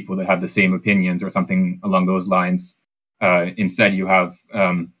groups of people that have the same opinions or something along those lines. Instead, you have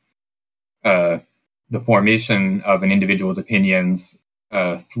the formation of an individual's opinions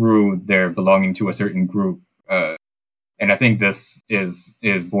through their belonging to a certain group. And I think this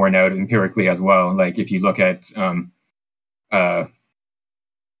is borne out empirically as well. Like if you look at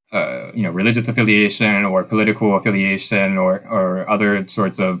religious affiliation or political affiliation or other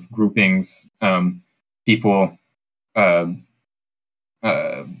sorts of groupings, people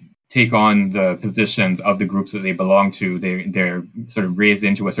take on the positions of the groups that they belong to. They're sort of raised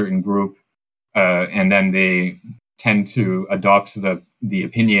into a certain group, and then they tend to adopt the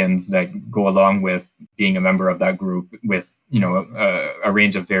opinions that go along with being a member of that group, with a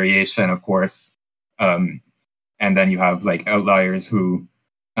range of variation, of course. And then you have like outliers who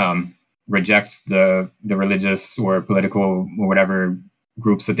reject the religious or political or whatever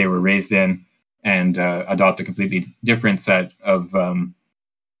groups that they were raised in, and adopt a completely different set of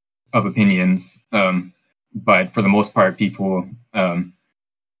opinions. But for the most part, people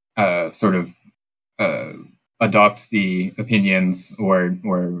sort of adopt the opinions or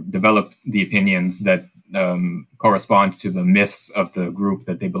develop the opinions that correspond to the myths of the group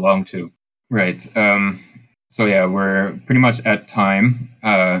that they belong to. Right. So yeah, we're pretty much at time,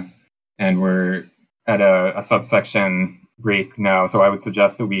 and we're at a subsection break now. So I would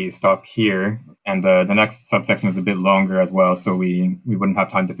suggest that we stop here, and the next subsection is a bit longer as well, so we wouldn't have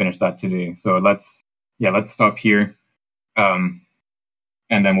time to finish that today. So let's stop here, and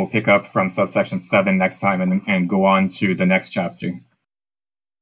then we'll pick up from subsection 7 next time, and go on to the next chapter.